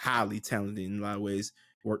 he's highly talented in a lot of ways,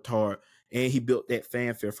 worked hard, and he built that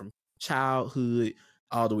fanfare from childhood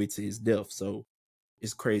all the way to his death. So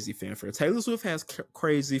it's crazy fanfare. Taylor Swift has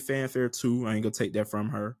crazy fanfare too. I ain't gonna take that from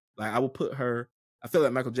her. Like, I would put her, I feel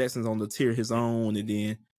like Michael Jackson's on the tier his own, and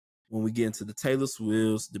then when we get into the Taylor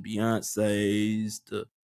Swifts, the Beyoncés, the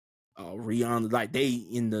Rihanna, like they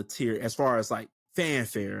in the tier as far as like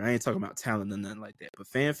fanfare. I ain't talking about talent or nothing like that, but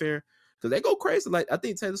fanfare, because they go crazy. Like, I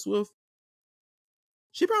think Taylor Swift,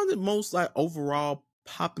 she probably the most like overall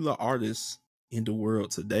popular artist in the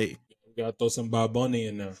world today. We gotta throw some Bad Bunny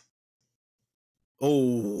in there.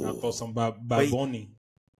 Oh, Gotta throw some Bad Wait. Bunny.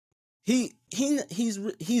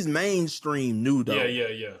 He's mainstream new though.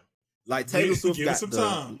 Yeah. Like Taylor Swift Give got it some the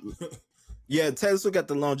time. yeah, Taylor Swift got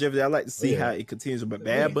the longevity. I like to see Yeah. how it continues, but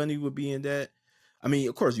Bad Bunny would be in that. I mean,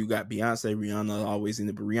 of course, you got Beyonce, Rihanna always in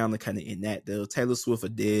it, but Rihanna kind of in that though. Taylor Swift,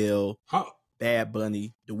 Adele, Bad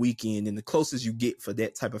Bunny, The Weeknd, and the closest you get for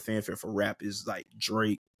that type of fanfare for rap is like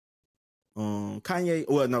Drake, Kanye.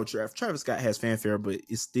 Well, no, Travis Scott has fanfare, but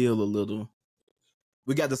it's still a little.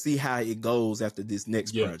 We got to see how it goes after this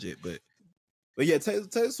next project, but yeah,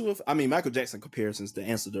 Taylor Swift. I mean, Michael Jackson comparisons to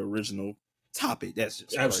answer the original topic. That's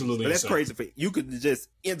just absolutely crazy. But that's insane. crazy. For you could just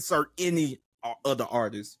insert any other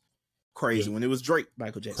artist. Crazy. When it was Drake,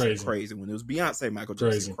 Michael Jackson, crazy. When it was Beyonce, Michael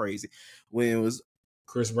Jackson, crazy. When it was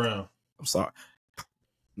Chris Brown, I'm sorry.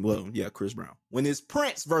 Well, yeah, Chris Brown. When it's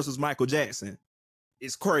Prince versus Michael Jackson,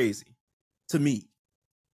 it's crazy to me.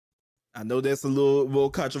 I know that's a little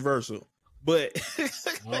controversial, but I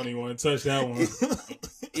don't even want to touch that one.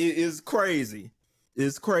 It is crazy.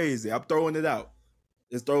 It's crazy. I'm throwing it out.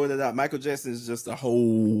 Michael Jackson is just a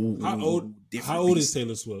whole. How old is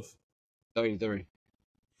Taylor Swift? 33.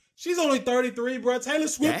 She's only 33, bro. Taylor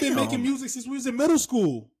Swift been making music since we was in middle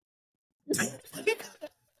school.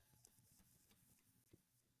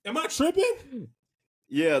 Am I tripping?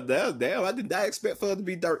 Yeah, damn. I did not expect for her to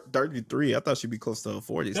be 33. I thought she'd be close to her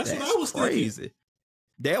 40s. That's what I was crazy. thinking.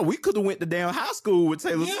 Damn, we could have went to damn high school with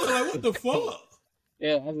Taylor Swift. Yeah, like what the fuck?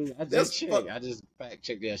 Yeah, I just checked. I just fact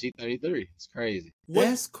checked. Yeah, she's 33. It's crazy.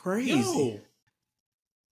 That's crazy. Yo.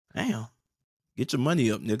 Damn. Get your money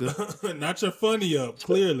up, nigga. Not your funny up,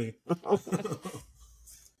 clearly.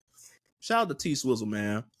 Shout out to T Swizzle,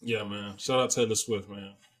 man. Yeah, man. Shout out Taylor Swift,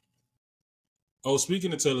 man. Oh,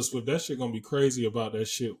 speaking of Taylor Swift, that shit gonna be crazy about that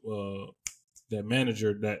shit. That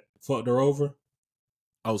manager that fucked her over.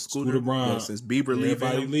 Oh, Scooter Braun. Yeah, since Bieber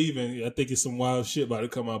Everybody leaving. I think it's some wild shit about to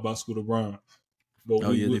come out about Scooter Braun. But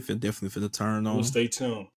they definitely finna turn on. We'll stay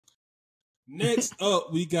tuned. Next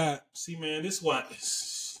up, we got. See, man, this one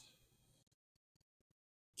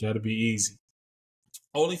gotta be easy.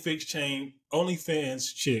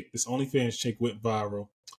 OnlyFans chick went viral,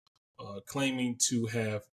 claiming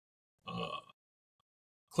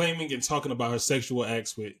and talking about her sexual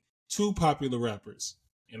acts with two popular rappers.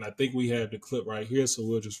 And I think we have the clip right here, so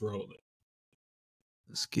we'll just roll it.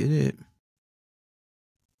 Let's get it.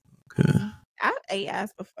 Okay. I've ate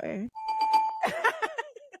ass before.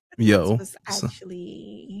 Yo. This was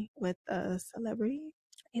actually with a celebrity.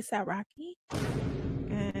 A$AP Rocky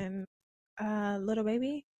and Little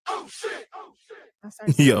Baby. Oh shit! I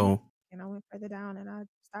started and I went further down and I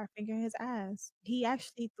started fingering his ass. He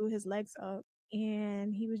actually threw his legs up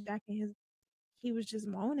and he was just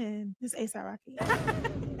moaning. This A$AP Rocky.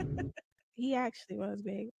 He actually was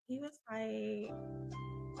big. He was like,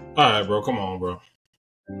 all right, bro, come on, bro.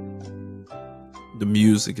 The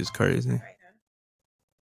music is crazy.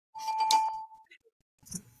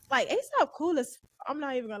 Like A$AP cool as, I'm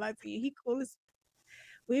not even gonna lie to you. He cool as.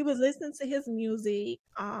 We was listening to his music.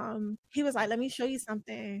 He was like, "Let me show you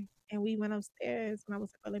something," and we went upstairs. And I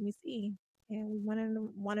was like, "Oh, let me see." And we went in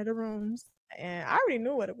one of the rooms, and I already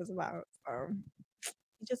knew what it was about.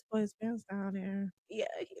 He just put his pants down there. Yeah,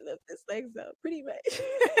 he lifted his legs up pretty much.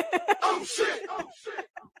 Oh shit!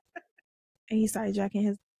 And he started jacking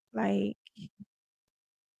his, like,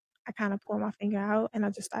 I kind of pulled my finger out and I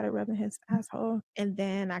just started rubbing his asshole. And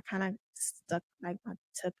then I kind of stuck like my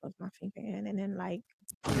tip of my finger in. And then like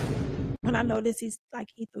when I noticed he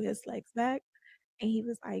threw his legs back and he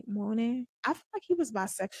was like moaning, I feel like he was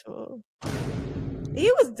bisexual.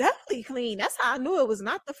 He was definitely clean. That's how I knew it was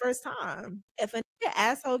not the first time. If a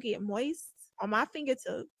asshole get moist on my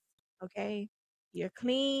fingertips, okay, you're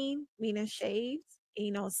clean, meaning shaved.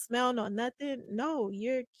 You know, smell no nothing. No,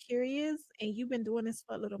 you're curious and you've been doing this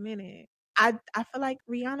for a little minute. I feel like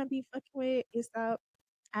Rihanna be fucking with A$AP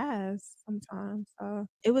ass sometimes. So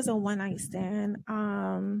it was a one night stand.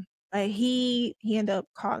 Like he ended up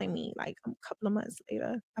calling me like a couple of months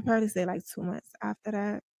later. I probably say like 2 months after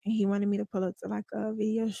that. And he wanted me to pull up to like a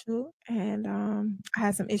video shoot. And I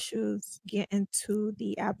had some issues getting to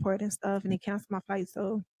the airport and stuff and they canceled my flight.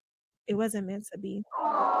 So it wasn't meant to be.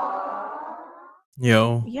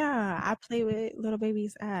 Yo. Yeah, I play with Little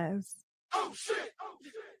Baby's ass. Oh shit!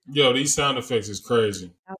 Yo, these sound effects is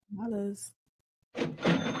crazy.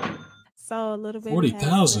 $1,000. So Little Baby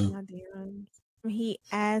 40,000. He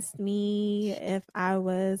asked me if I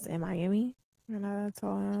was in Miami, and I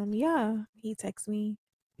told him, yeah. He texted me.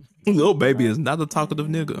 Little Baby is not a talkative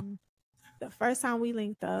nigga. The first time we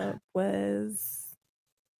linked up was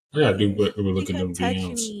I gotta do but He look at them kept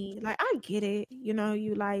touching DMs. me. Like, I get it. You know,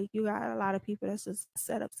 you got a lot of people that's just a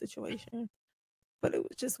setup situation. But it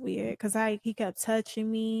was just weird because he kept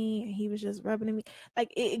touching me and he was just rubbing at me.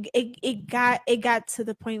 Like it got to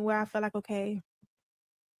the point where I felt like, okay,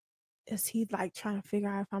 is he like trying to figure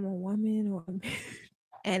out if I'm a woman or a man?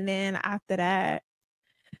 And then after that,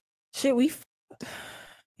 shit,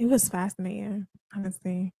 it was fascinating,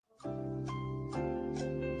 honestly.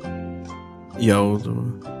 Yo,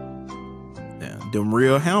 them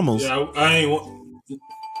real hammers. Yeah, I ain't.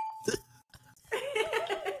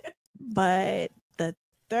 But the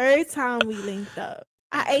third time we linked up,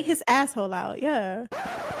 I ate his asshole out. Yeah.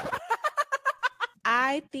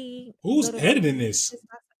 I think Who's editing this? It's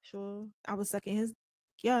not sexual. I was sucking his,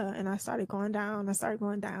 yeah, and I started going down.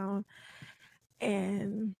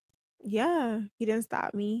 And yeah, he didn't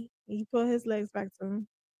stop me. He put his legs back to him.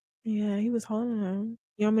 Yeah, he was holding him.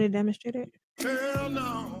 You want me to demonstrate it? Hell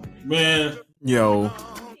no. Man. Yo.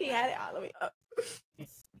 He had it all the way up.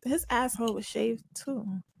 His asshole was shaved too.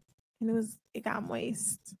 And it got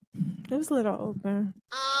moist. It was a little open.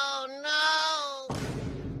 Oh no.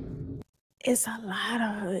 It's a lot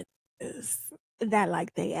of that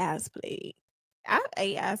like they ass played. I've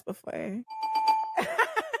ate ass before.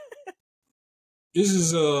 This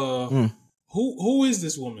is who is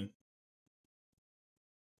this woman?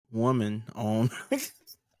 Woman on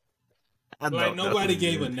like nobody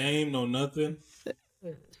gave a name, no nothing.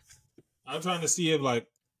 I'm trying to see if like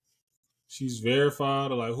she's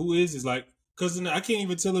verified or like who is this? Like, cause I can't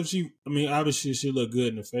even tell if she. I mean, obviously she look good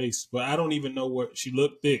in the face, but I don't even know what she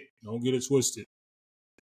looked thick. Don't get it twisted.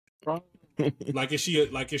 Like is she a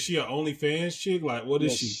OnlyFans chick? Like what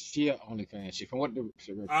is she? She a OnlyFans chick. From what the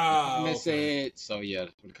comment said. So yeah,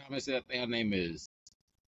 the comment said her name is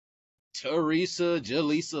Teresa,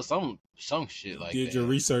 Jalisa, some shit like that. Did your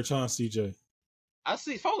research, huh, CJ? I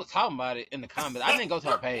see folks talking about it in the comments. I didn't go to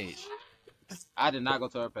her page. I did not go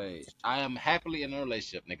to her page. I am happily in a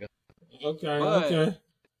relationship, nigga. Okay.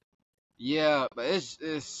 Yeah, but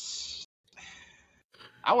it's.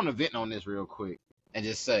 I want to vent on this real quick and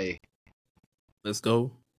just say, let's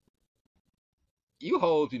go. You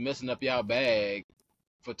hoes be messing up y'all bag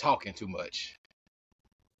for talking too much.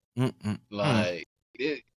 Like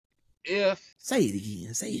if say it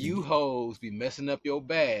again, you hoes be messing up your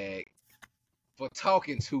bag for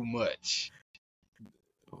talking too much.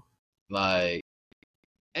 Like,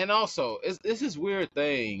 and also, it's this weird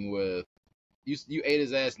thing with you ate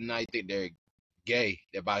his ass and now you think they're gay,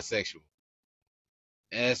 they're bisexual.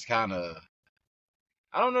 And that's kind of,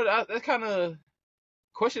 I don't know, that's kind of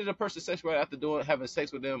questioning a person's sexuality after having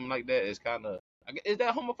sex with them like that is kind of, is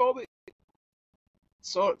that homophobic?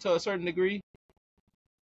 So to a certain degree.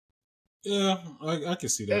 Yeah, I can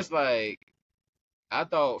see that. It's like, I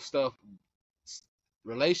thought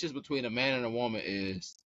relations between a man and a woman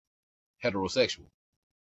is heterosexual.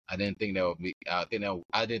 I didn't think that would be. I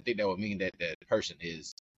didn't think that would mean that that person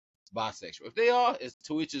is bisexual. If they are, it's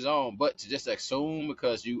to each his own. But to just assume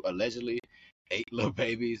because you allegedly ate little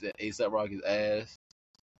babies and A$AP Rocky's ass,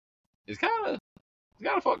 it's kind of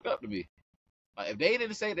fucked up to me. Like if they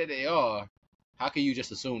didn't say that they are, how can you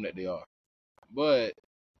just assume that they are? But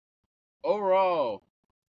overall,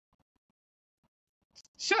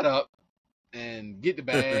 shut up and get the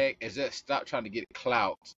bag and just stop trying to get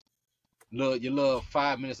clout. Look, you love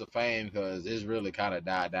 5 minutes of fame because it's really kind of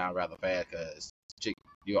died down rather fast because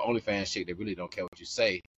you're OnlyFans chick, they really don't care what you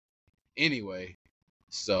say anyway.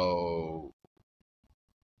 So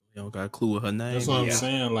you don't got a clue with her name. That's what I'm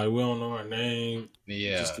saying. Like we don't know her name.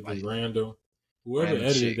 Yeah, just to be random. Whoever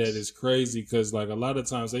edited that is crazy because like a lot of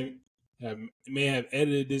times they may have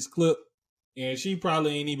edited this clip and she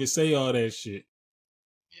probably ain't even say all that shit.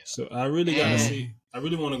 Yeah. So I really gotta see. I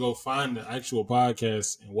really want to go find the actual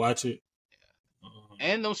podcast and watch it.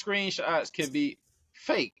 And those screenshots can be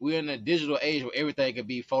fake. We're in a digital age where everything can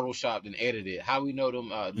be photoshopped and edited. How we know them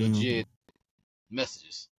legit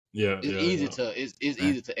messages? Yeah, it's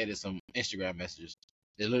easy to edit some Instagram messages.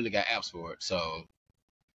 They literally got apps for it. So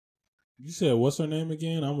you said what's her name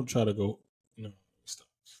again? I'm gonna try to go. No, stop.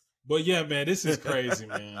 But yeah, man, this is crazy,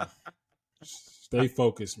 man. Stay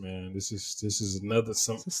focused, man. This is another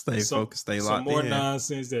focused. Stay locked some more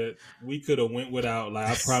nonsense that we could have went without. Like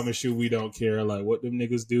I promise you, we don't care. Like what them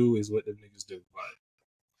niggas do is what them niggas do. Like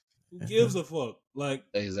who gives a fuck? Like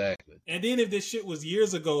exactly. And then if this shit was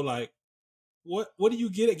years ago, like what do you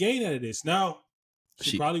gain out of this? Now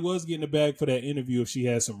she probably was getting a bag for that interview if she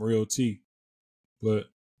had some real tea, but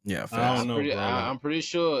Yeah, I don't know, bro. I'm pretty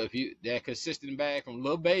sure if you that consistent bag from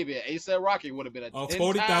Lil Baby, A$AP Rocky would have been a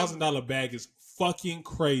 $40,000 bag is fucking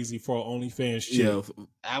crazy for an OnlyFans chick. Yeah,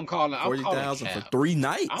 I'm calling 40,000 for cap. 3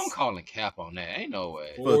 nights. I'm calling cap on that. Ain't no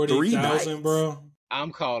way. For 3 nights, 40,000, bro.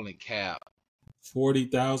 I'm calling cap.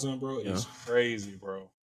 40,000, bro. It's crazy, bro.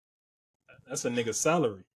 That's a nigga's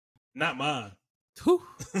salary, not mine.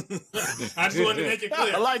 I just wanted to make it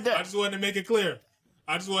clear. I like that. I just wanted to make it clear.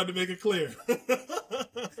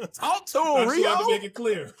 Talk to him, I just Rio. wanted to make it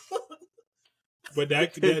clear. But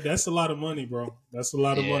that's a lot of money, bro. That's a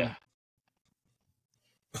lot of money.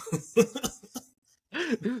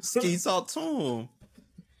 Ski, talk to him.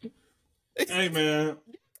 Hey, man.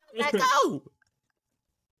 Let go.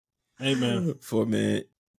 Hey, man. For a minute.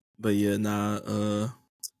 But yeah,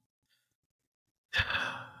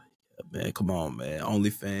 man, come on, man.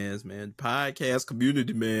 OnlyFans, man. Podcast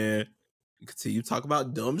community, man. You continue to talk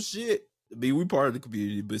about dumb shit. I mean, we part of the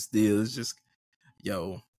community, but still, it's just,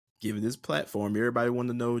 giving this platform, everybody want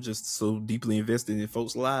to know, just so deeply invested in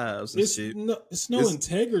folks' lives and shit. It's no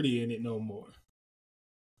integrity in it no more.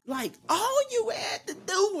 Like, all you had to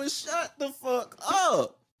do was shut the fuck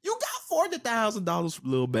up. You got $40,000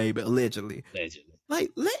 from Lil Baby, allegedly.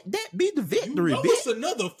 Like, let that be the victory, bitch. It's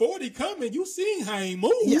another 40 coming. You seen how he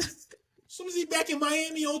moved. Yeah. As soon as he back in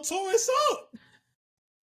Miami on tour, it's up.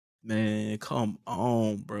 Man, come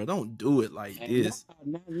on, bro. Don't do it like this.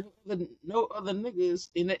 No other niggas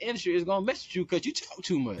in the industry is gonna mess with you because you talk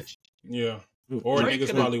too much. Yeah. Or Drake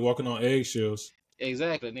niggas probably walking on eggshells.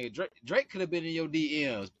 Exactly, nigga. Drake could have been in your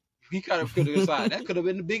DMs. He could have decided that could have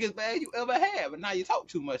been the biggest bag you ever had, but now you talk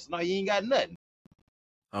too much. So now you ain't got nothing.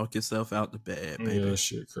 Talk yourself out the bag, baby. Yeah, that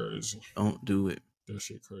shit crazy. Don't do it. That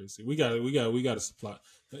shit crazy. We got to supply.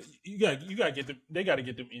 You got to get them. They got to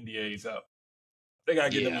get them NDAs out. They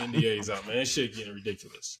got to get them NDAs out, man. That shit getting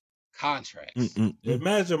ridiculous. Contracts.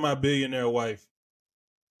 Imagine my billionaire wife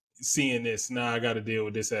seeing this. Now I got to deal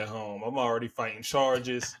with this at home. I'm already fighting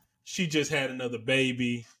charges. She just had another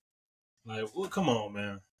baby. Like, well, come on,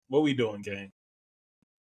 man. What we doing, gang?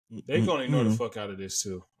 They gonna ignore the fuck out of this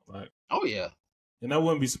too. Like, oh yeah. And I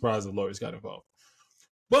wouldn't be surprised if lawyers got involved.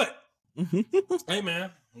 But hey,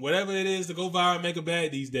 man, whatever it is to go viral and make a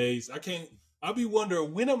bag these days, I'll be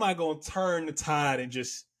wondering, when am I gonna turn the tide and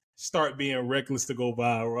just start being reckless to go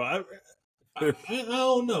viral? I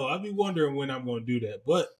don't know. I'll be wondering when I'm gonna do that.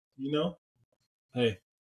 But hey,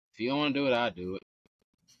 if you don't want to do it, I'll do it.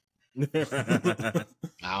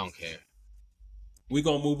 I don't care. We're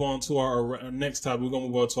going to move on to our next topic. We're going to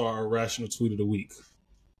move on to our irrational tweet of the week.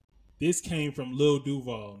 This came from Lil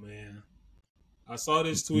Duval, man. I saw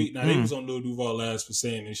this tweet. Now, they was on Lil Duval last for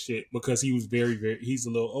saying this shit because he was he's a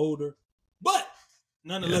little older. But,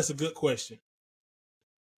 nonetheless, a good question.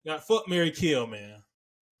 Got fuck, marry, kill, man.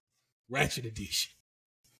 Ratchet edition.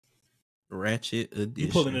 Ratchet edition. You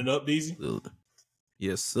pulling it up, DZ?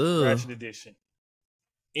 Yes, sir. Ratchet edition.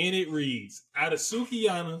 And it reads, out of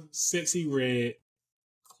Sukihana, Sexy Red,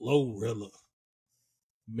 Glorilla,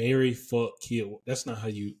 marry, fuck, kill. That's not how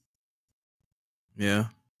you... Yeah.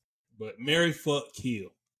 But marry, fuck, kill.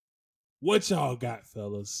 What y'all got,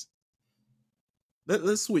 fellas?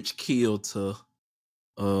 Let's switch kill to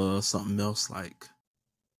something else like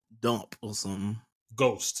dump or something.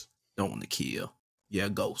 Ghost. Don't want to kill. Yeah,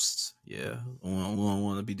 ghosts. Yeah. We don't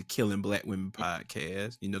want to be the Killing Black Women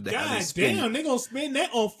podcast. You know that. God damn, they gonna spend that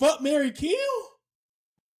on fuck, marry, kill?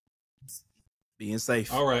 Being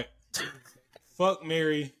safe. All right. Fuck,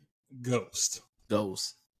 marry, ghost.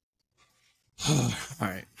 Ghost. All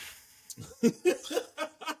right.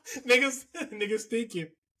 Niggas thinking.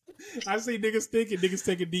 I see niggas thinking. Niggas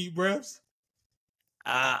taking deep breaths.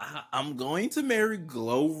 I'm going to marry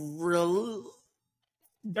Glorilla.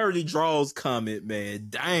 Dirty Draws comment, man.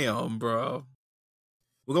 Damn, bro.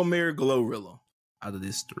 We're gonna marry Glorilla out of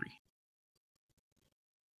this 3.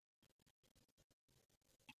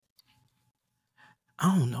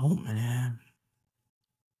 I don't know, man.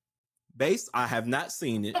 I have not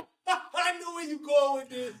seen it. I knew where you going with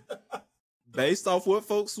this. Based off what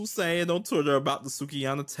folks were saying on Twitter about the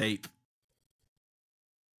Sukihana tape,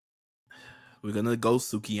 we're gonna go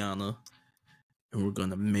Sukihana, and we're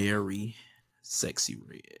gonna marry Sexy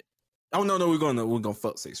Red. Oh no, we're gonna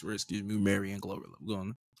fuck Sexy Red. Excuse me, marry and Glorilla. We're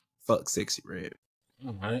gonna fuck Sexy Red.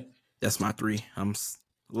 All right, that's my 3. I'm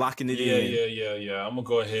locking it in. Yeah. I'm gonna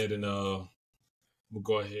go ahead and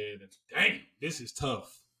dang, this is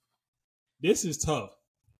tough.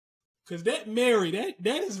 Cause that Mary,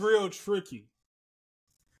 that is real tricky.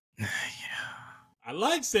 Yeah. I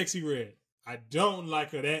like Sexy Red. I don't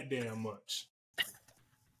like her that damn much.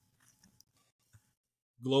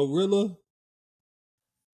 Glorilla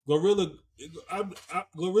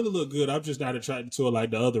Glorilla look good. I'm just not attracted to her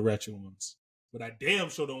like the other ratchet ones. But I damn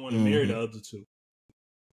sure don't want to marry the other two.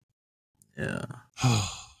 Yeah.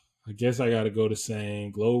 I guess I gotta go to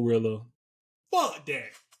saying Glorilla. Fuck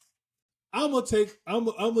that. I'm going to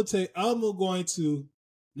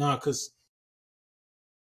cause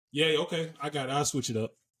yeah, okay. I got it. I'll switch it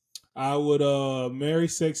up. I would marry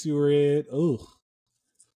Sexy Red.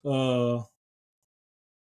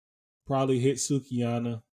 Probably hit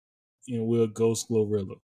Sukihana and we'll ghost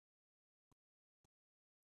Glorilla.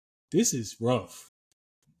 This is rough.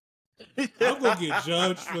 I'm gonna get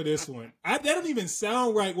judged for this one. That don't even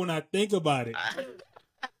sound right when I think about it.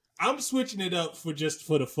 I'm switching it up for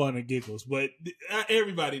the fun and giggles, but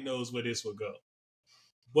everybody knows where this will go.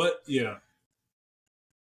 But yeah,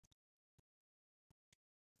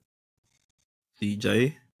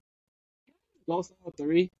 DJ, Ghost all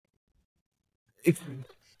 3.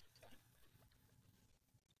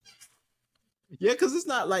 Yeah, because it's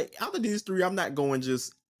not like out of these 3, I'm not going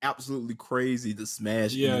just absolutely crazy to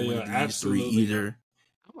smash any one of these absolutely 3 either.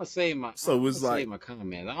 I'm gonna say my. So it's like say my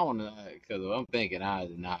comment. I don't want to because I'm thinking I'm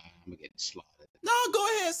gonna get slaughtered. No, go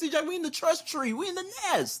ahead, CJ. We in the trust tree. We in the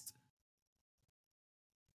nest.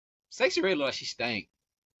 Sexy Red look like she stank.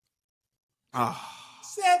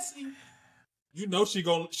 Sexy. You know she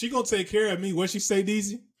gonna take care of me. What she say,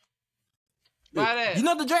 Deezy? By that. You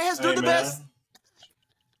know the Drake has to do the best.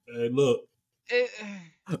 Hey, look.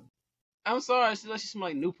 I'm sorry, she smell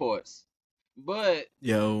like Newports, but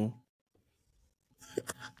yo.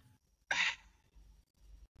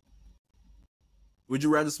 Would you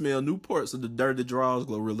rather smell Newports or the dirty drawers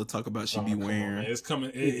Glorilla talk about she be wearing? On, it's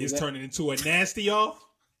coming. It's turning into a nasty off.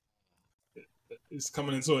 It's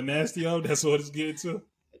coming into a nasty off. That's what it's getting to.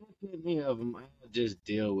 Any of them, I just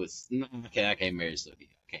deal with. No, okay, I can't marry Suki.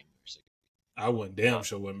 I wouldn't damn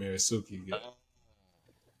sure would marry Suki.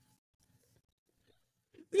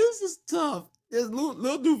 This is tough. There's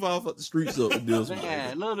Lil Duval fucked the streets up with this one.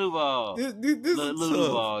 Man, Lil Duval. Lil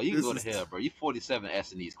Duval, you can go to hell, bro. You 47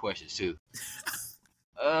 asking these questions too.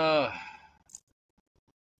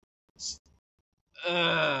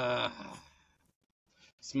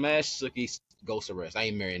 Smash Suki Ghost Arrest. I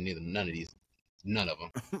ain't marrying none of these. None of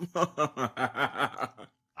them.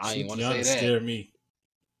 I ain't want to say that. Scare me.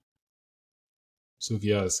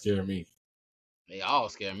 Suki ought to scare me. They all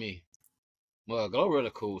scare me. Well,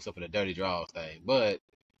 Glorilla cool, except for the dirty draws thing. But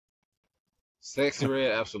Sexy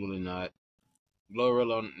Red, absolutely not.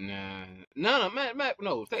 Glorilla, nah. No, man,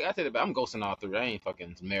 no. I take it back. I'm ghosting all 3. I ain't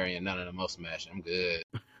fucking marrying none of them. I'm smashing. I'm good.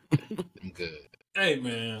 I'm good. Hey,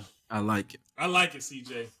 man. I like it. I like it,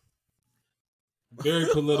 CJ. Very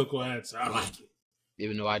political answer. I like it.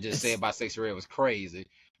 Even though I just said about Sexy Red was crazy.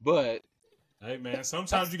 But hey, man,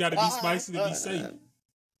 sometimes you got to be spicy to be safe.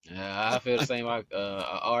 I feel the same like a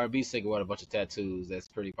R&B singer with a bunch of tattoos. That's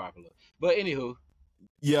pretty popular. But anywho.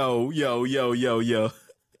 Yo.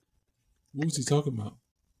 What was he talking about?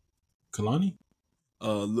 Kalani?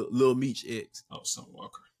 Lil Meech ex. Oh, Summer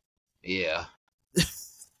Walker. Yeah.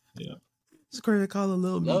 Yeah. It's crazy to call her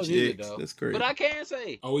Lil Meech ex. That's crazy. But I can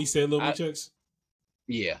say. Oh, he said Lil Meech ex?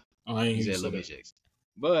 Yeah. Oh, I ain't he said Lil Meech ex.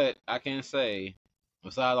 But I can say,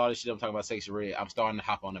 besides all this shit I'm talking about Sexy Red, I'm starting to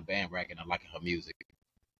hop on the bandwagon. I'm liking her music.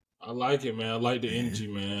 I like it, man. I like the energy,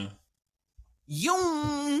 man.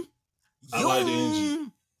 I like the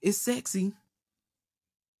energy. It's sexy.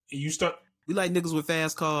 You start. We like niggas with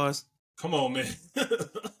fast cars. Come on, man.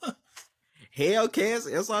 Hellcats,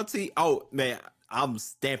 SRT. Oh man, I'm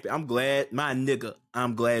stamping. I'm glad, my nigga.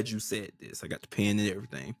 I'm glad you said this. I got the pen and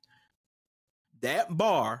everything. That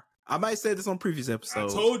bar. I might say this on previous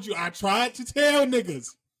episodes. I told you. I tried to tell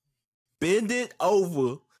niggas. Bend it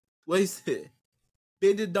over. What he said?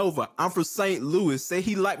 Bend it over. I'm from St. Louis. Say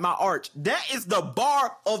he like my arch. That is the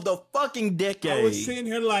bar of the fucking decade. I was sitting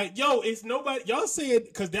here like, yo, it's nobody. Y'all said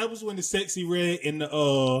because that was when the Sexy Red and the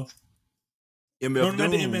MF not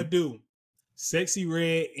the MF Doom. Sexy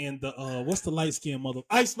Red and the what's the light skinned mother?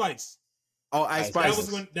 Ice Spice. Oh, Ice Spice.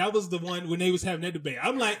 That was the one when they was having that debate.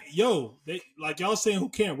 I'm like, yo, they like y'all saying who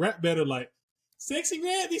can't rap better. Like Sexy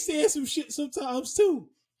Red be saying some shit sometimes too.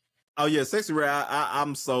 Oh yeah, Sexy Red.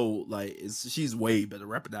 I'm so like she's way better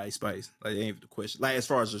rapper than Ice Spice. Like ain't even the question. Like as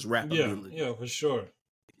far as just rap ability. Yeah, for sure.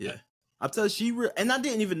 Yeah, I tell you, and I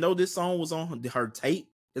didn't even know this song was on her tape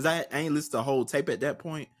because I ain't listened to the whole tape at that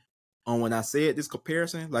point. When I said this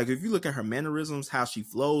comparison, like if you look at her mannerisms, how she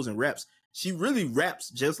flows and raps, she really raps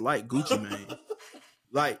just like Gucci Mane.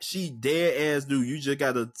 Like she dead ass dude. You just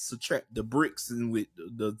gotta subtract the bricks and with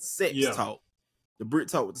the sex talk. The Brit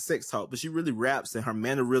talk with the sex talk, but she really raps and her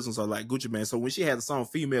mannerisms are like Gucci Mane. So when she had the song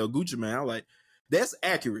Female Gucci Mane, I'm like, that's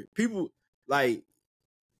accurate. People like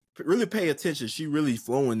really pay attention, she really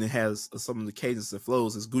flowing and has some of the cadence and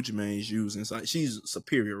flows as Gucci Mane's using. So she's a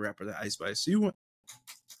superior rapper to Ice Spice.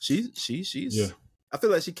 She's Yeah. I feel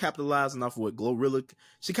like she capitalizing off of what Glorilla.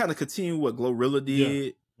 She kind of continued what Glorilla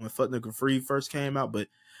did when Fuck Nigga Free first came out, but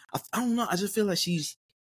I don't know. I just feel like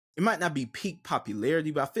it might not be peak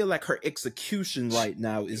popularity, but I feel like her execution right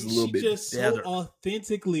now is a little bit just better. so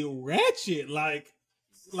authentically ratchet. Like,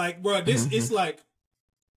 bro, this it's like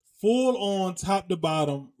full on top to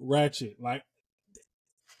bottom ratchet. Like,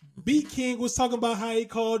 Beat King was talking about how he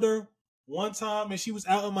called her one time and she was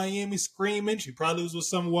out in Miami screaming. She probably was with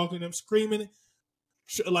someone walking them screaming,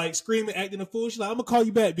 acting a fool. She's like, I'm gonna call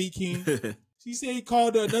you back, Beat King. She said he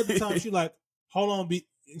called her another time. She's like, hold on,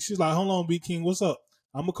 Beat King, what's up?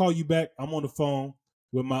 I'm gonna call you back. I'm on the phone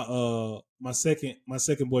with my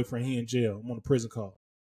second boyfriend. He in jail. I'm on a prison call.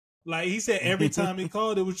 Like, he said every time he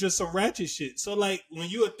called, it was just some ratchet shit. So like, when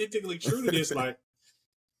you authentically true to this, like,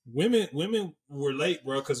 women relate,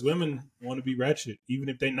 bro, because women want to be ratchet, even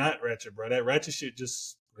if they not ratchet, bro. That ratchet shit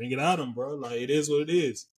just bring it out of them, bro. Like, it is what it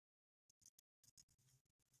is.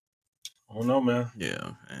 I don't know, man.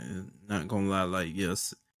 Yeah, and not gonna lie, like,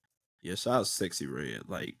 yes, shout out Sexy Red.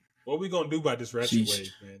 Like, what we gonna do about this ratchet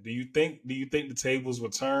wave, man? Do you think the tables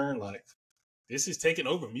will turn? Like, this is taking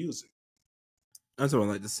over music. I'm talking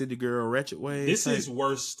like the City Girl ratchet wave. This is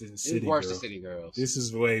worse than City Girl. Worse than City Girls. This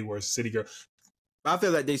is way worse than City Girl. I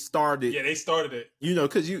feel like they started. Yeah, they started it. You know,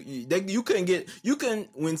 because you couldn't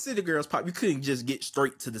when City Girls pop, you couldn't just get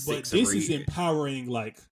straight to the But sex. this is empowering.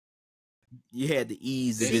 Like, you had to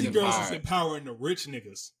ease it. City Girls is empowering the rich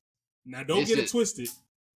niggas. Now, don't get it twisted.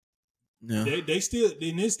 No. They still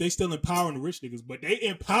in this. They still empowering the rich niggas, but they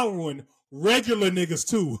empowering regular niggas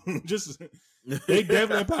too. They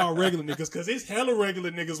definitely empower regular niggas because it's hella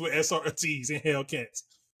regular niggas with SRTs and Hellcats.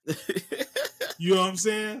 You know what I'm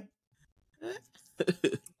saying?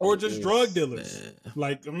 Or just drug dealers. Man.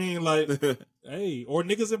 Like, I mean, like, hey, or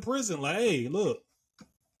niggas in prison. Like, hey, look.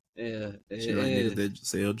 Yeah, niggas that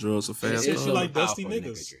sell drugs so fast. It's like dusty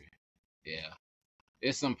niggas. Yeah.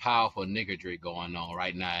 It's some powerful niggardry going on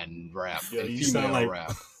right now in rap. Yeah, in you female sound like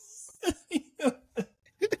rap.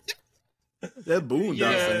 That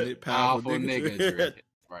Boondocks ain't powerful niggardry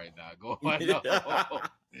right now going on.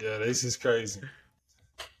 Yeah, this is crazy.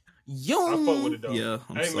 Yo, I fuck with it though. Yeah,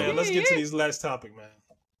 man, let's get to these last topic, man.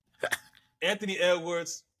 Anthony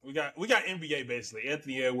Edwards. We got NBA basically.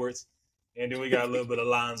 Anthony Edwards, and then we got a little bit of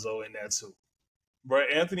Lonzo in there too. Bro,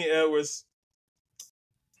 Anthony Edwards,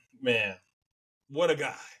 man, what a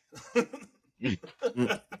guy.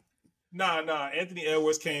 Nah. Anthony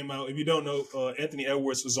Edwards came out. If you don't know, Anthony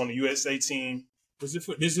Edwards was on the USA team. This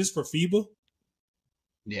is for FIBA?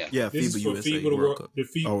 Yeah, this FIBA is for USA FIBA World Cup. The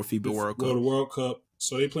FIBA World Cup. The World Cup.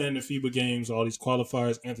 So they playing the FIBA games, all these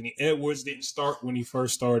qualifiers. Anthony Edwards didn't start when he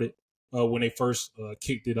first started, when they first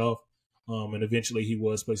kicked it off. And eventually he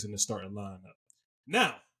was placed in the starting lineup.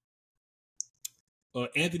 Now,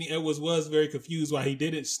 Anthony Edwards was very confused why he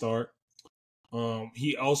didn't start.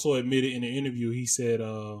 He also admitted in the interview, he said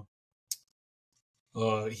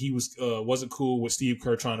he wasn't cool with Steve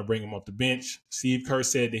Kerr trying to bring him off the bench. Steve Kerr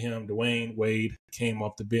said to him, Dwayne Wade came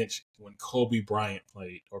off the bench when Kobe played.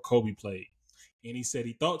 And he said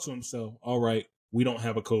he thought to himself, all right, we don't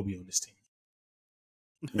have a Kobe on this team.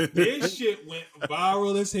 This shit went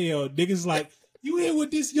viral as hell. Niggas like, you hear what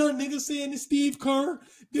this young nigga saying to Steve Kerr?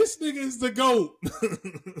 This nigga is the GOAT.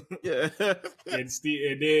 Yeah. and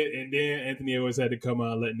then Anthony Edwards had to come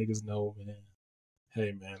out and let niggas know, man.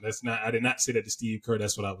 Hey man, I did not say that to Steve Kerr.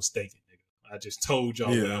 That's what I was thinking, nigga. I just told y'all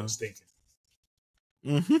what I was thinking.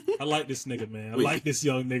 I like this nigga, man. I like this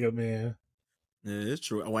young nigga, man. Yeah, it's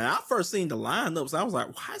true. When I first seen the lineups, I was like,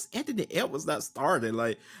 why is Anthony Edwards not starting?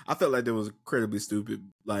 Like, I felt like that was incredibly stupid.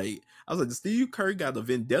 Like, I was like, Steve Kerr got a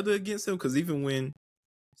vendetta against him? Because even when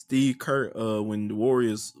Steve Kerr, when the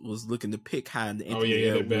Warriors was looking to pick high in the Anthony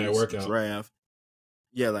Edwards draft,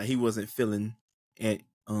 like he wasn't feeling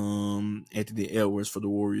Anthony Edwards for the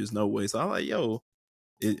Warriors, no way. So I'm like,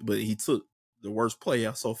 but he took the worst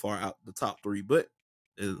player so far out the top three. But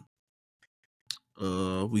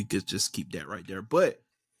we could just keep that right there. But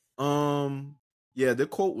the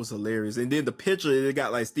quote was hilarious. And then the picture, it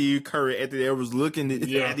got like Steve Kerr and Anthony Edwards looking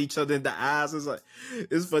at each other in the eyes. It's like,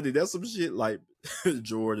 it's funny. That's some shit like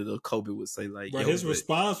Jordan or Kobe would say, like, bro, his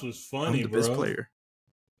response was funny, I'm the best player.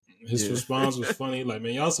 His response was funny. Like,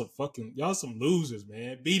 man, y'all some losers,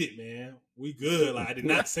 man. Beat it, man. We good. Like, I did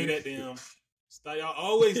not say that to him. Stop, y'all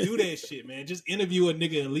always do that shit, man. Just interview a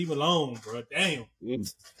nigga and leave alone, bro. Damn.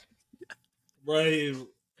 Bro,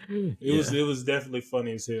 it was definitely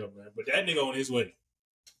funny as hell, man. But that nigga on his way.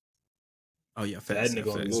 Oh yeah, fast.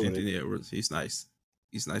 Anthony Edwards, he's nice.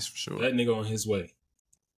 He's nice for sure. That nigga on his way.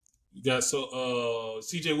 You got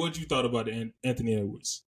CJ, what you thought about Anthony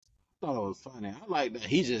Edwards? I thought it was funny. I like that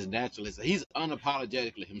he's just naturally. He's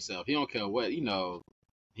unapologetically himself. He don't care what He don't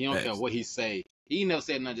care what he say. He never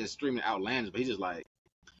said nothing just streaming outlandish, but he just like,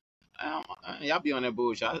 y'all be on that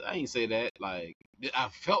bullshit. I ain't say that. Like, I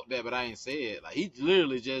felt that, but I ain't say it. Like, he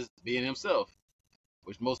literally just being himself,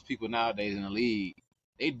 which most people nowadays in the league,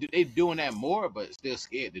 they doing that more, but still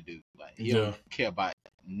scared to do. Like, he don't care about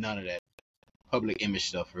none of that public image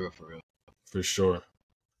stuff for real. For sure.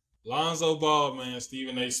 Lonzo Ball, man.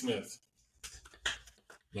 Stephen A. Smith.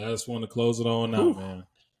 Last one to close it on out, man.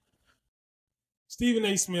 Stephen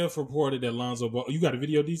A. Smith reported that Lonzo Ball. You got a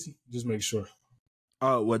video, DC? Just make sure.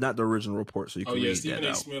 Well, not the original report, so you can read Stephen that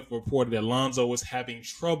A. out. Smith reported that Lonzo was having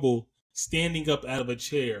trouble standing up out of a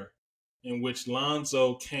chair, in which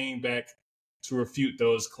Lonzo came back to refute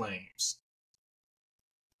those claims.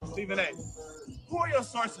 Stephen A., who are your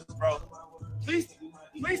sources, bro? Please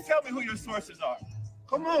tell me who your sources are.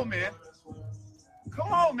 Come on, man.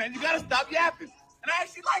 You gotta stop yapping. And I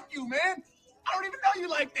actually like you, man. I don't even know you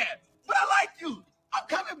like that, but I like you. I'm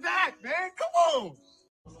coming back, man. Come on.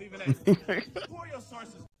 Stephen A., who are your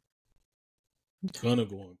sources? Gunna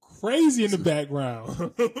going crazy in the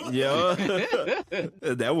background. Yeah.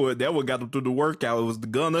 that one got him through the workout. It was the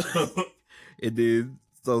Gunna. It did.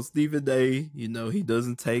 So Stephen A., he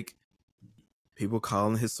doesn't take people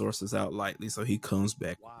calling his sources out lightly, so he comes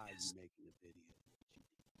back.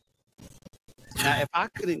 Now, if I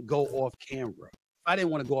couldn't go off camera, if I didn't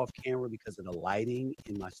want to go off camera because of the lighting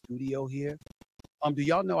in my studio here, do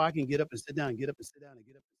y'all know I can get up and sit down and get up and sit down and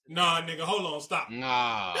get up? Nah, nigga, hold on, stop.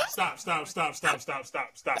 Nah. Stop,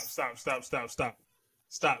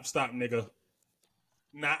 nigga.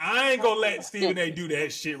 Now, I ain't gonna let Stephen A. do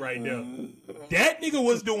that shit right there. That nigga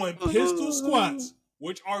was doing pistol squats,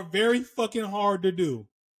 which are very fucking hard to do.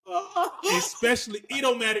 Especially, it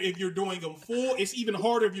don't matter if you're doing them full. It's even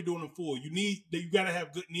harder if you're doing them full. You gotta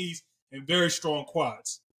have good knees and very strong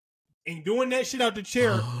quads. And doing that shit out the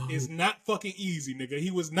chair is not fucking easy, nigga.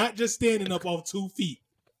 He was not just standing up off 2 feet.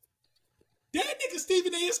 That nigga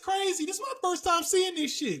Stephen A. is crazy. This is my first time seeing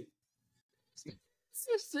this shit.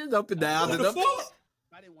 Sit up and down. What the fuck?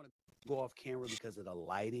 I didn't want to go off camera because of the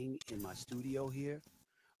lighting in my studio here.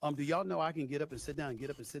 Do y'all know I can get up and sit down, get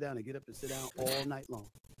up and sit down, and get up and sit down all night long?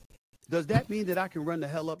 Does that mean that I can run the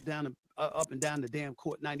hell up and down the damn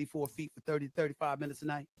court 94 feet for 30 to 35 minutes a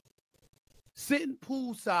night? Sitting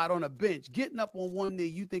poolside on a bench, getting up on one knee,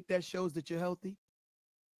 you think that shows that you're healthy?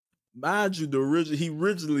 Mind you, he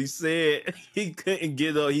originally said he couldn't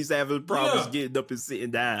get up. He's having problems getting up and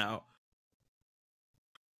sitting down.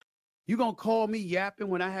 You gonna call me yapping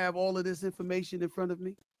when I have all of this information in front of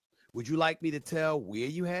me? Would you like me to tell where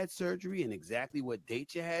you had surgery and exactly what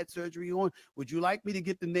date you had surgery on? Would you like me to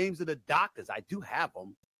get the names of the doctors? I do have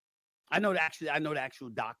them. I know the actual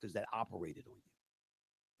doctors that operated on you.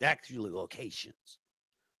 The actual locations.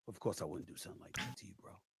 Of course, I wouldn't do something like that to you,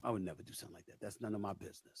 bro. I would never do something like that. That's none of my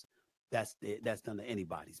business. That's none of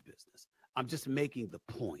anybody's business. I'm just making the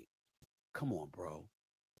point. Come on, bro.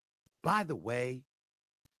 By the way,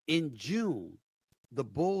 in June, the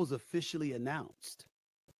Bulls officially announced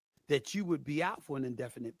that you would be out for an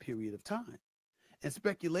indefinite period of time. And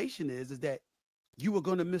speculation is that you were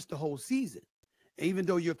going to miss the whole season. And even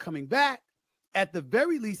though you're coming back, at the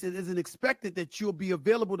very least, it isn't expected that you'll be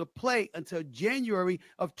available to play until January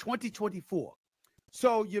of 2024.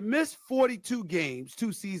 So you missed 42 games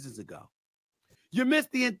 2 seasons ago. You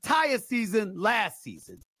missed the entire season last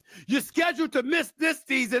season. You're scheduled to miss this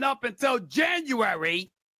season up until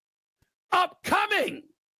January upcoming.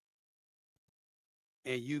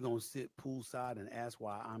 And you're going to sit poolside and ask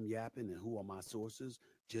why I'm yapping and who are my sources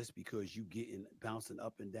just because you bouncing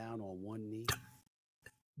up and down on one knee?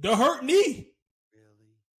 The hurt knee.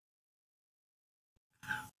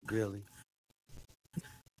 Really?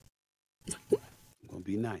 I'm going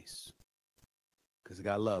to be nice because I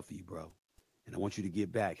got love for you, bro. And I want you to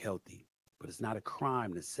get back healthy. But it's not a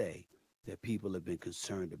crime to say that people have been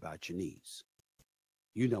concerned about your knees.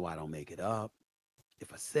 You know I don't make it up.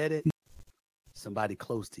 If I said it, somebody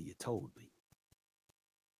close to you told me.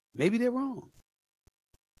 Maybe they're wrong.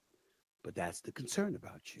 But that's the concern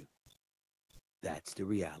about you. That's the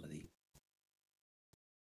reality.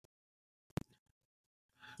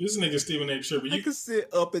 This nigga Stephen A. tripping. You can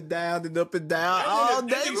sit up and down and up and down all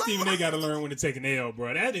day. That nigga Stephen A. got to learn when to take an L,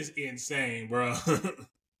 bro. That is insane, bro.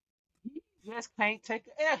 He just can't take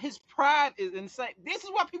an L. His pride is insane. This is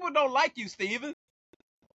why people don't like you, Steven.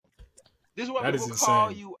 This is why people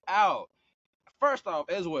call you out. First off,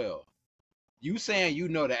 as well, you saying you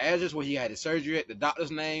know the address where he had his surgery at, the doctor's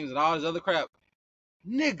names, and all this other crap.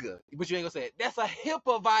 nigga, but you ain't gonna say it. That's a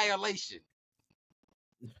HIPAA violation.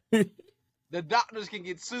 The doctors can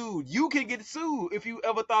get sued. You can get sued if you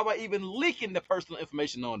ever thought about even leaking the personal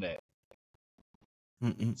information on that.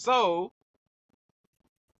 So,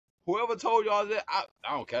 whoever told y'all that, I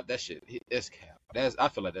don't cap that shit. That's cap. I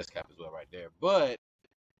feel like that's cap as well right there. But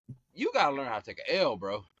you gotta learn how to take an L,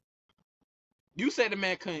 bro. You said the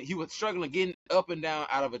man couldn't. He was struggling getting up and down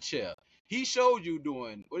out of a chair. He showed you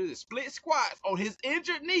doing split squats on his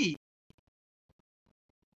injured knee.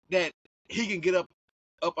 That he can get up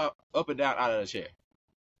and down out of the chair.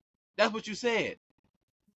 That's what you said.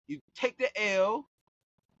 You take the L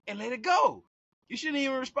and let it go. You shouldn't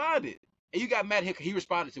even responded. And you got mad because he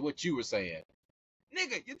responded to what you were saying.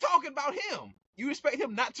 Nigga, you're talking about him. You expect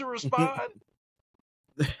him not to respond?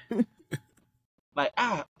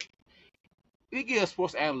 We give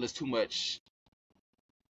sports analysts too much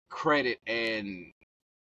credit and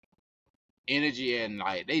energy, and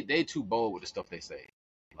like they too bold with the stuff they say.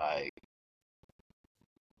 Like,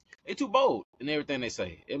 they too bold in everything they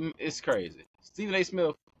say. It's crazy. Stephen A.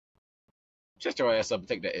 Smith, shut your ass up and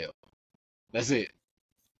take that L. That's it.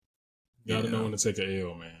 Gotta know when to take an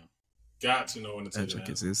L, man. Got to know when to take an L.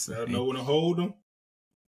 Gotta know when to hold them.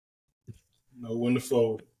 Know when to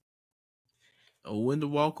fold. Know when to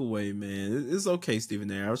walk away, man. It's okay,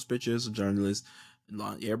 Stephen A. I respect you as a journalist.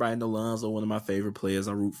 Everybody know Lonzo, one of my favorite players.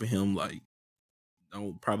 I root for him like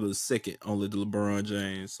probably the second only to LeBron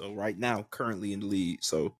James. So right now, currently in the league.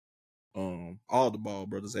 So all the Ball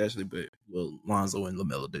brothers actually, but Lonzo and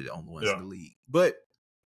LaMelo, they're the only ones in the league. But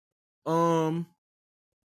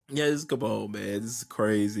yeah, this come on, man. This is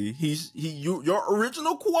crazy. Your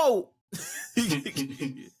original quote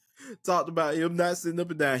talked about him not sitting up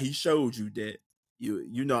and down. He showed you that.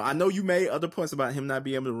 You know, I know you made other points about him not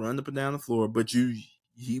being able to run up and down the floor, but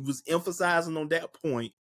he was emphasizing on that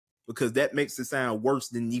point because that makes it sound worse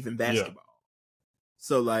than even basketball. Yeah.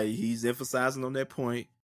 So like he's emphasizing on that point.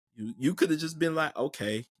 You could have just been like,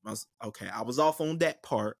 okay, I was off on that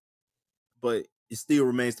part, but it still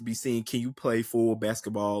remains to be seen. Can you play full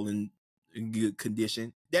basketball in good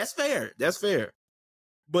condition? That's fair.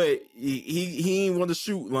 But he ain't want to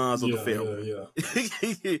shoot lines on the field.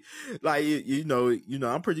 Yeah. Like you know,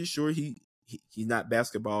 I'm pretty sure he's not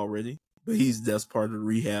basketball ready, but that's part of the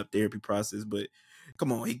rehab therapy process. But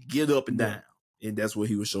come on, he get up and down, and that's what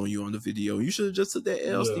he was showing you on the video. You should have just took that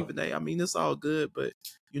L, Stephen A. I mean, it's all good, but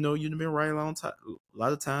you've been right a long time. A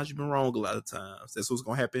lot of times you've been wrong. A lot of times that's what's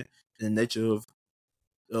gonna happen in the nature of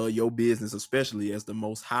your business, especially as the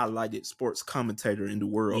most highlighted sports commentator in the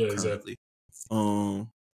world currently. Exactly.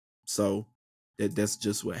 So that's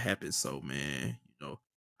just what happens. So, man,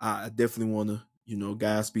 I definitely want to,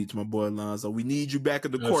 guys, speak to my boy Lonzo. We need you back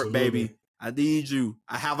in the court, baby. I need you.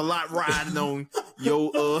 I have a lot riding on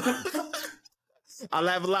your, I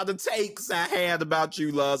have a lot of takes I had about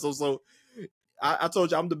you, Lonzo. So I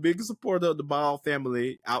told you I'm the biggest supporter of the Ball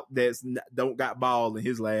family out that's don't got Ball in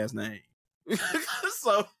his last name.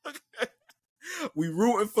 So we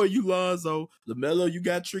rooting for you, Lonzo. LaMelo, you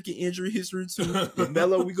got tricky injury history too.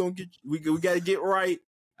 LaMelo, we got to get right.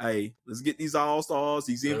 Hey, let's get these all-stars,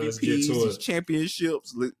 these MVPs, these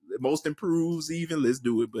championships, most improves even. Let's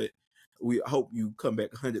do it. But we hope you come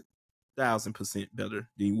back 100,000% better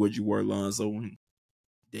than what you were, Lonzo. And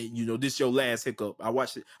then, this your last hiccup. I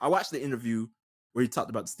watched the interview where he talked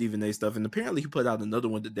about the Stephen A. stuff, and apparently he put out another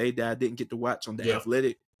one today that I didn't get to watch on The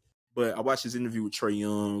Athletic. But I watched his interview with Trae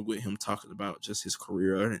Young, with him talking about just his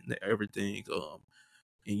career and everything. And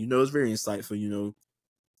it's very insightful.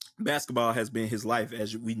 Basketball has been his life,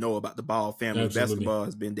 as we know about the Ball family. Absolutely. Basketball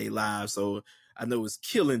has been their lives, so I know it's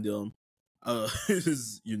killing them.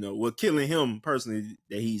 Killing him personally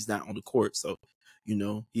that he's not on the court. So,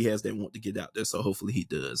 he has that want to get out there. So hopefully he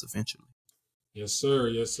does eventually. Yes, sir.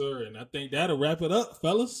 Yes, sir. And I think that'll wrap it up,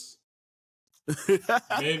 fellas.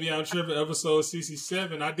 Maybe I'm tripping. Episode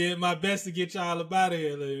 67. I did my best to get y'all up out of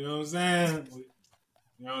here. You know what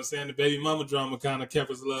I'm saying? The baby mama drama kind of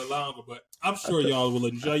kept us a little longer, but I'm sure y'all will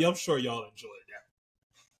enjoy. I'm sure y'all enjoyed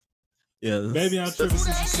that. Yeah. Maybe I'm tripping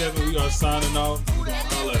 67. We are signing off.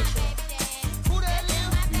 I'll let you.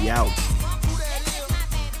 We out.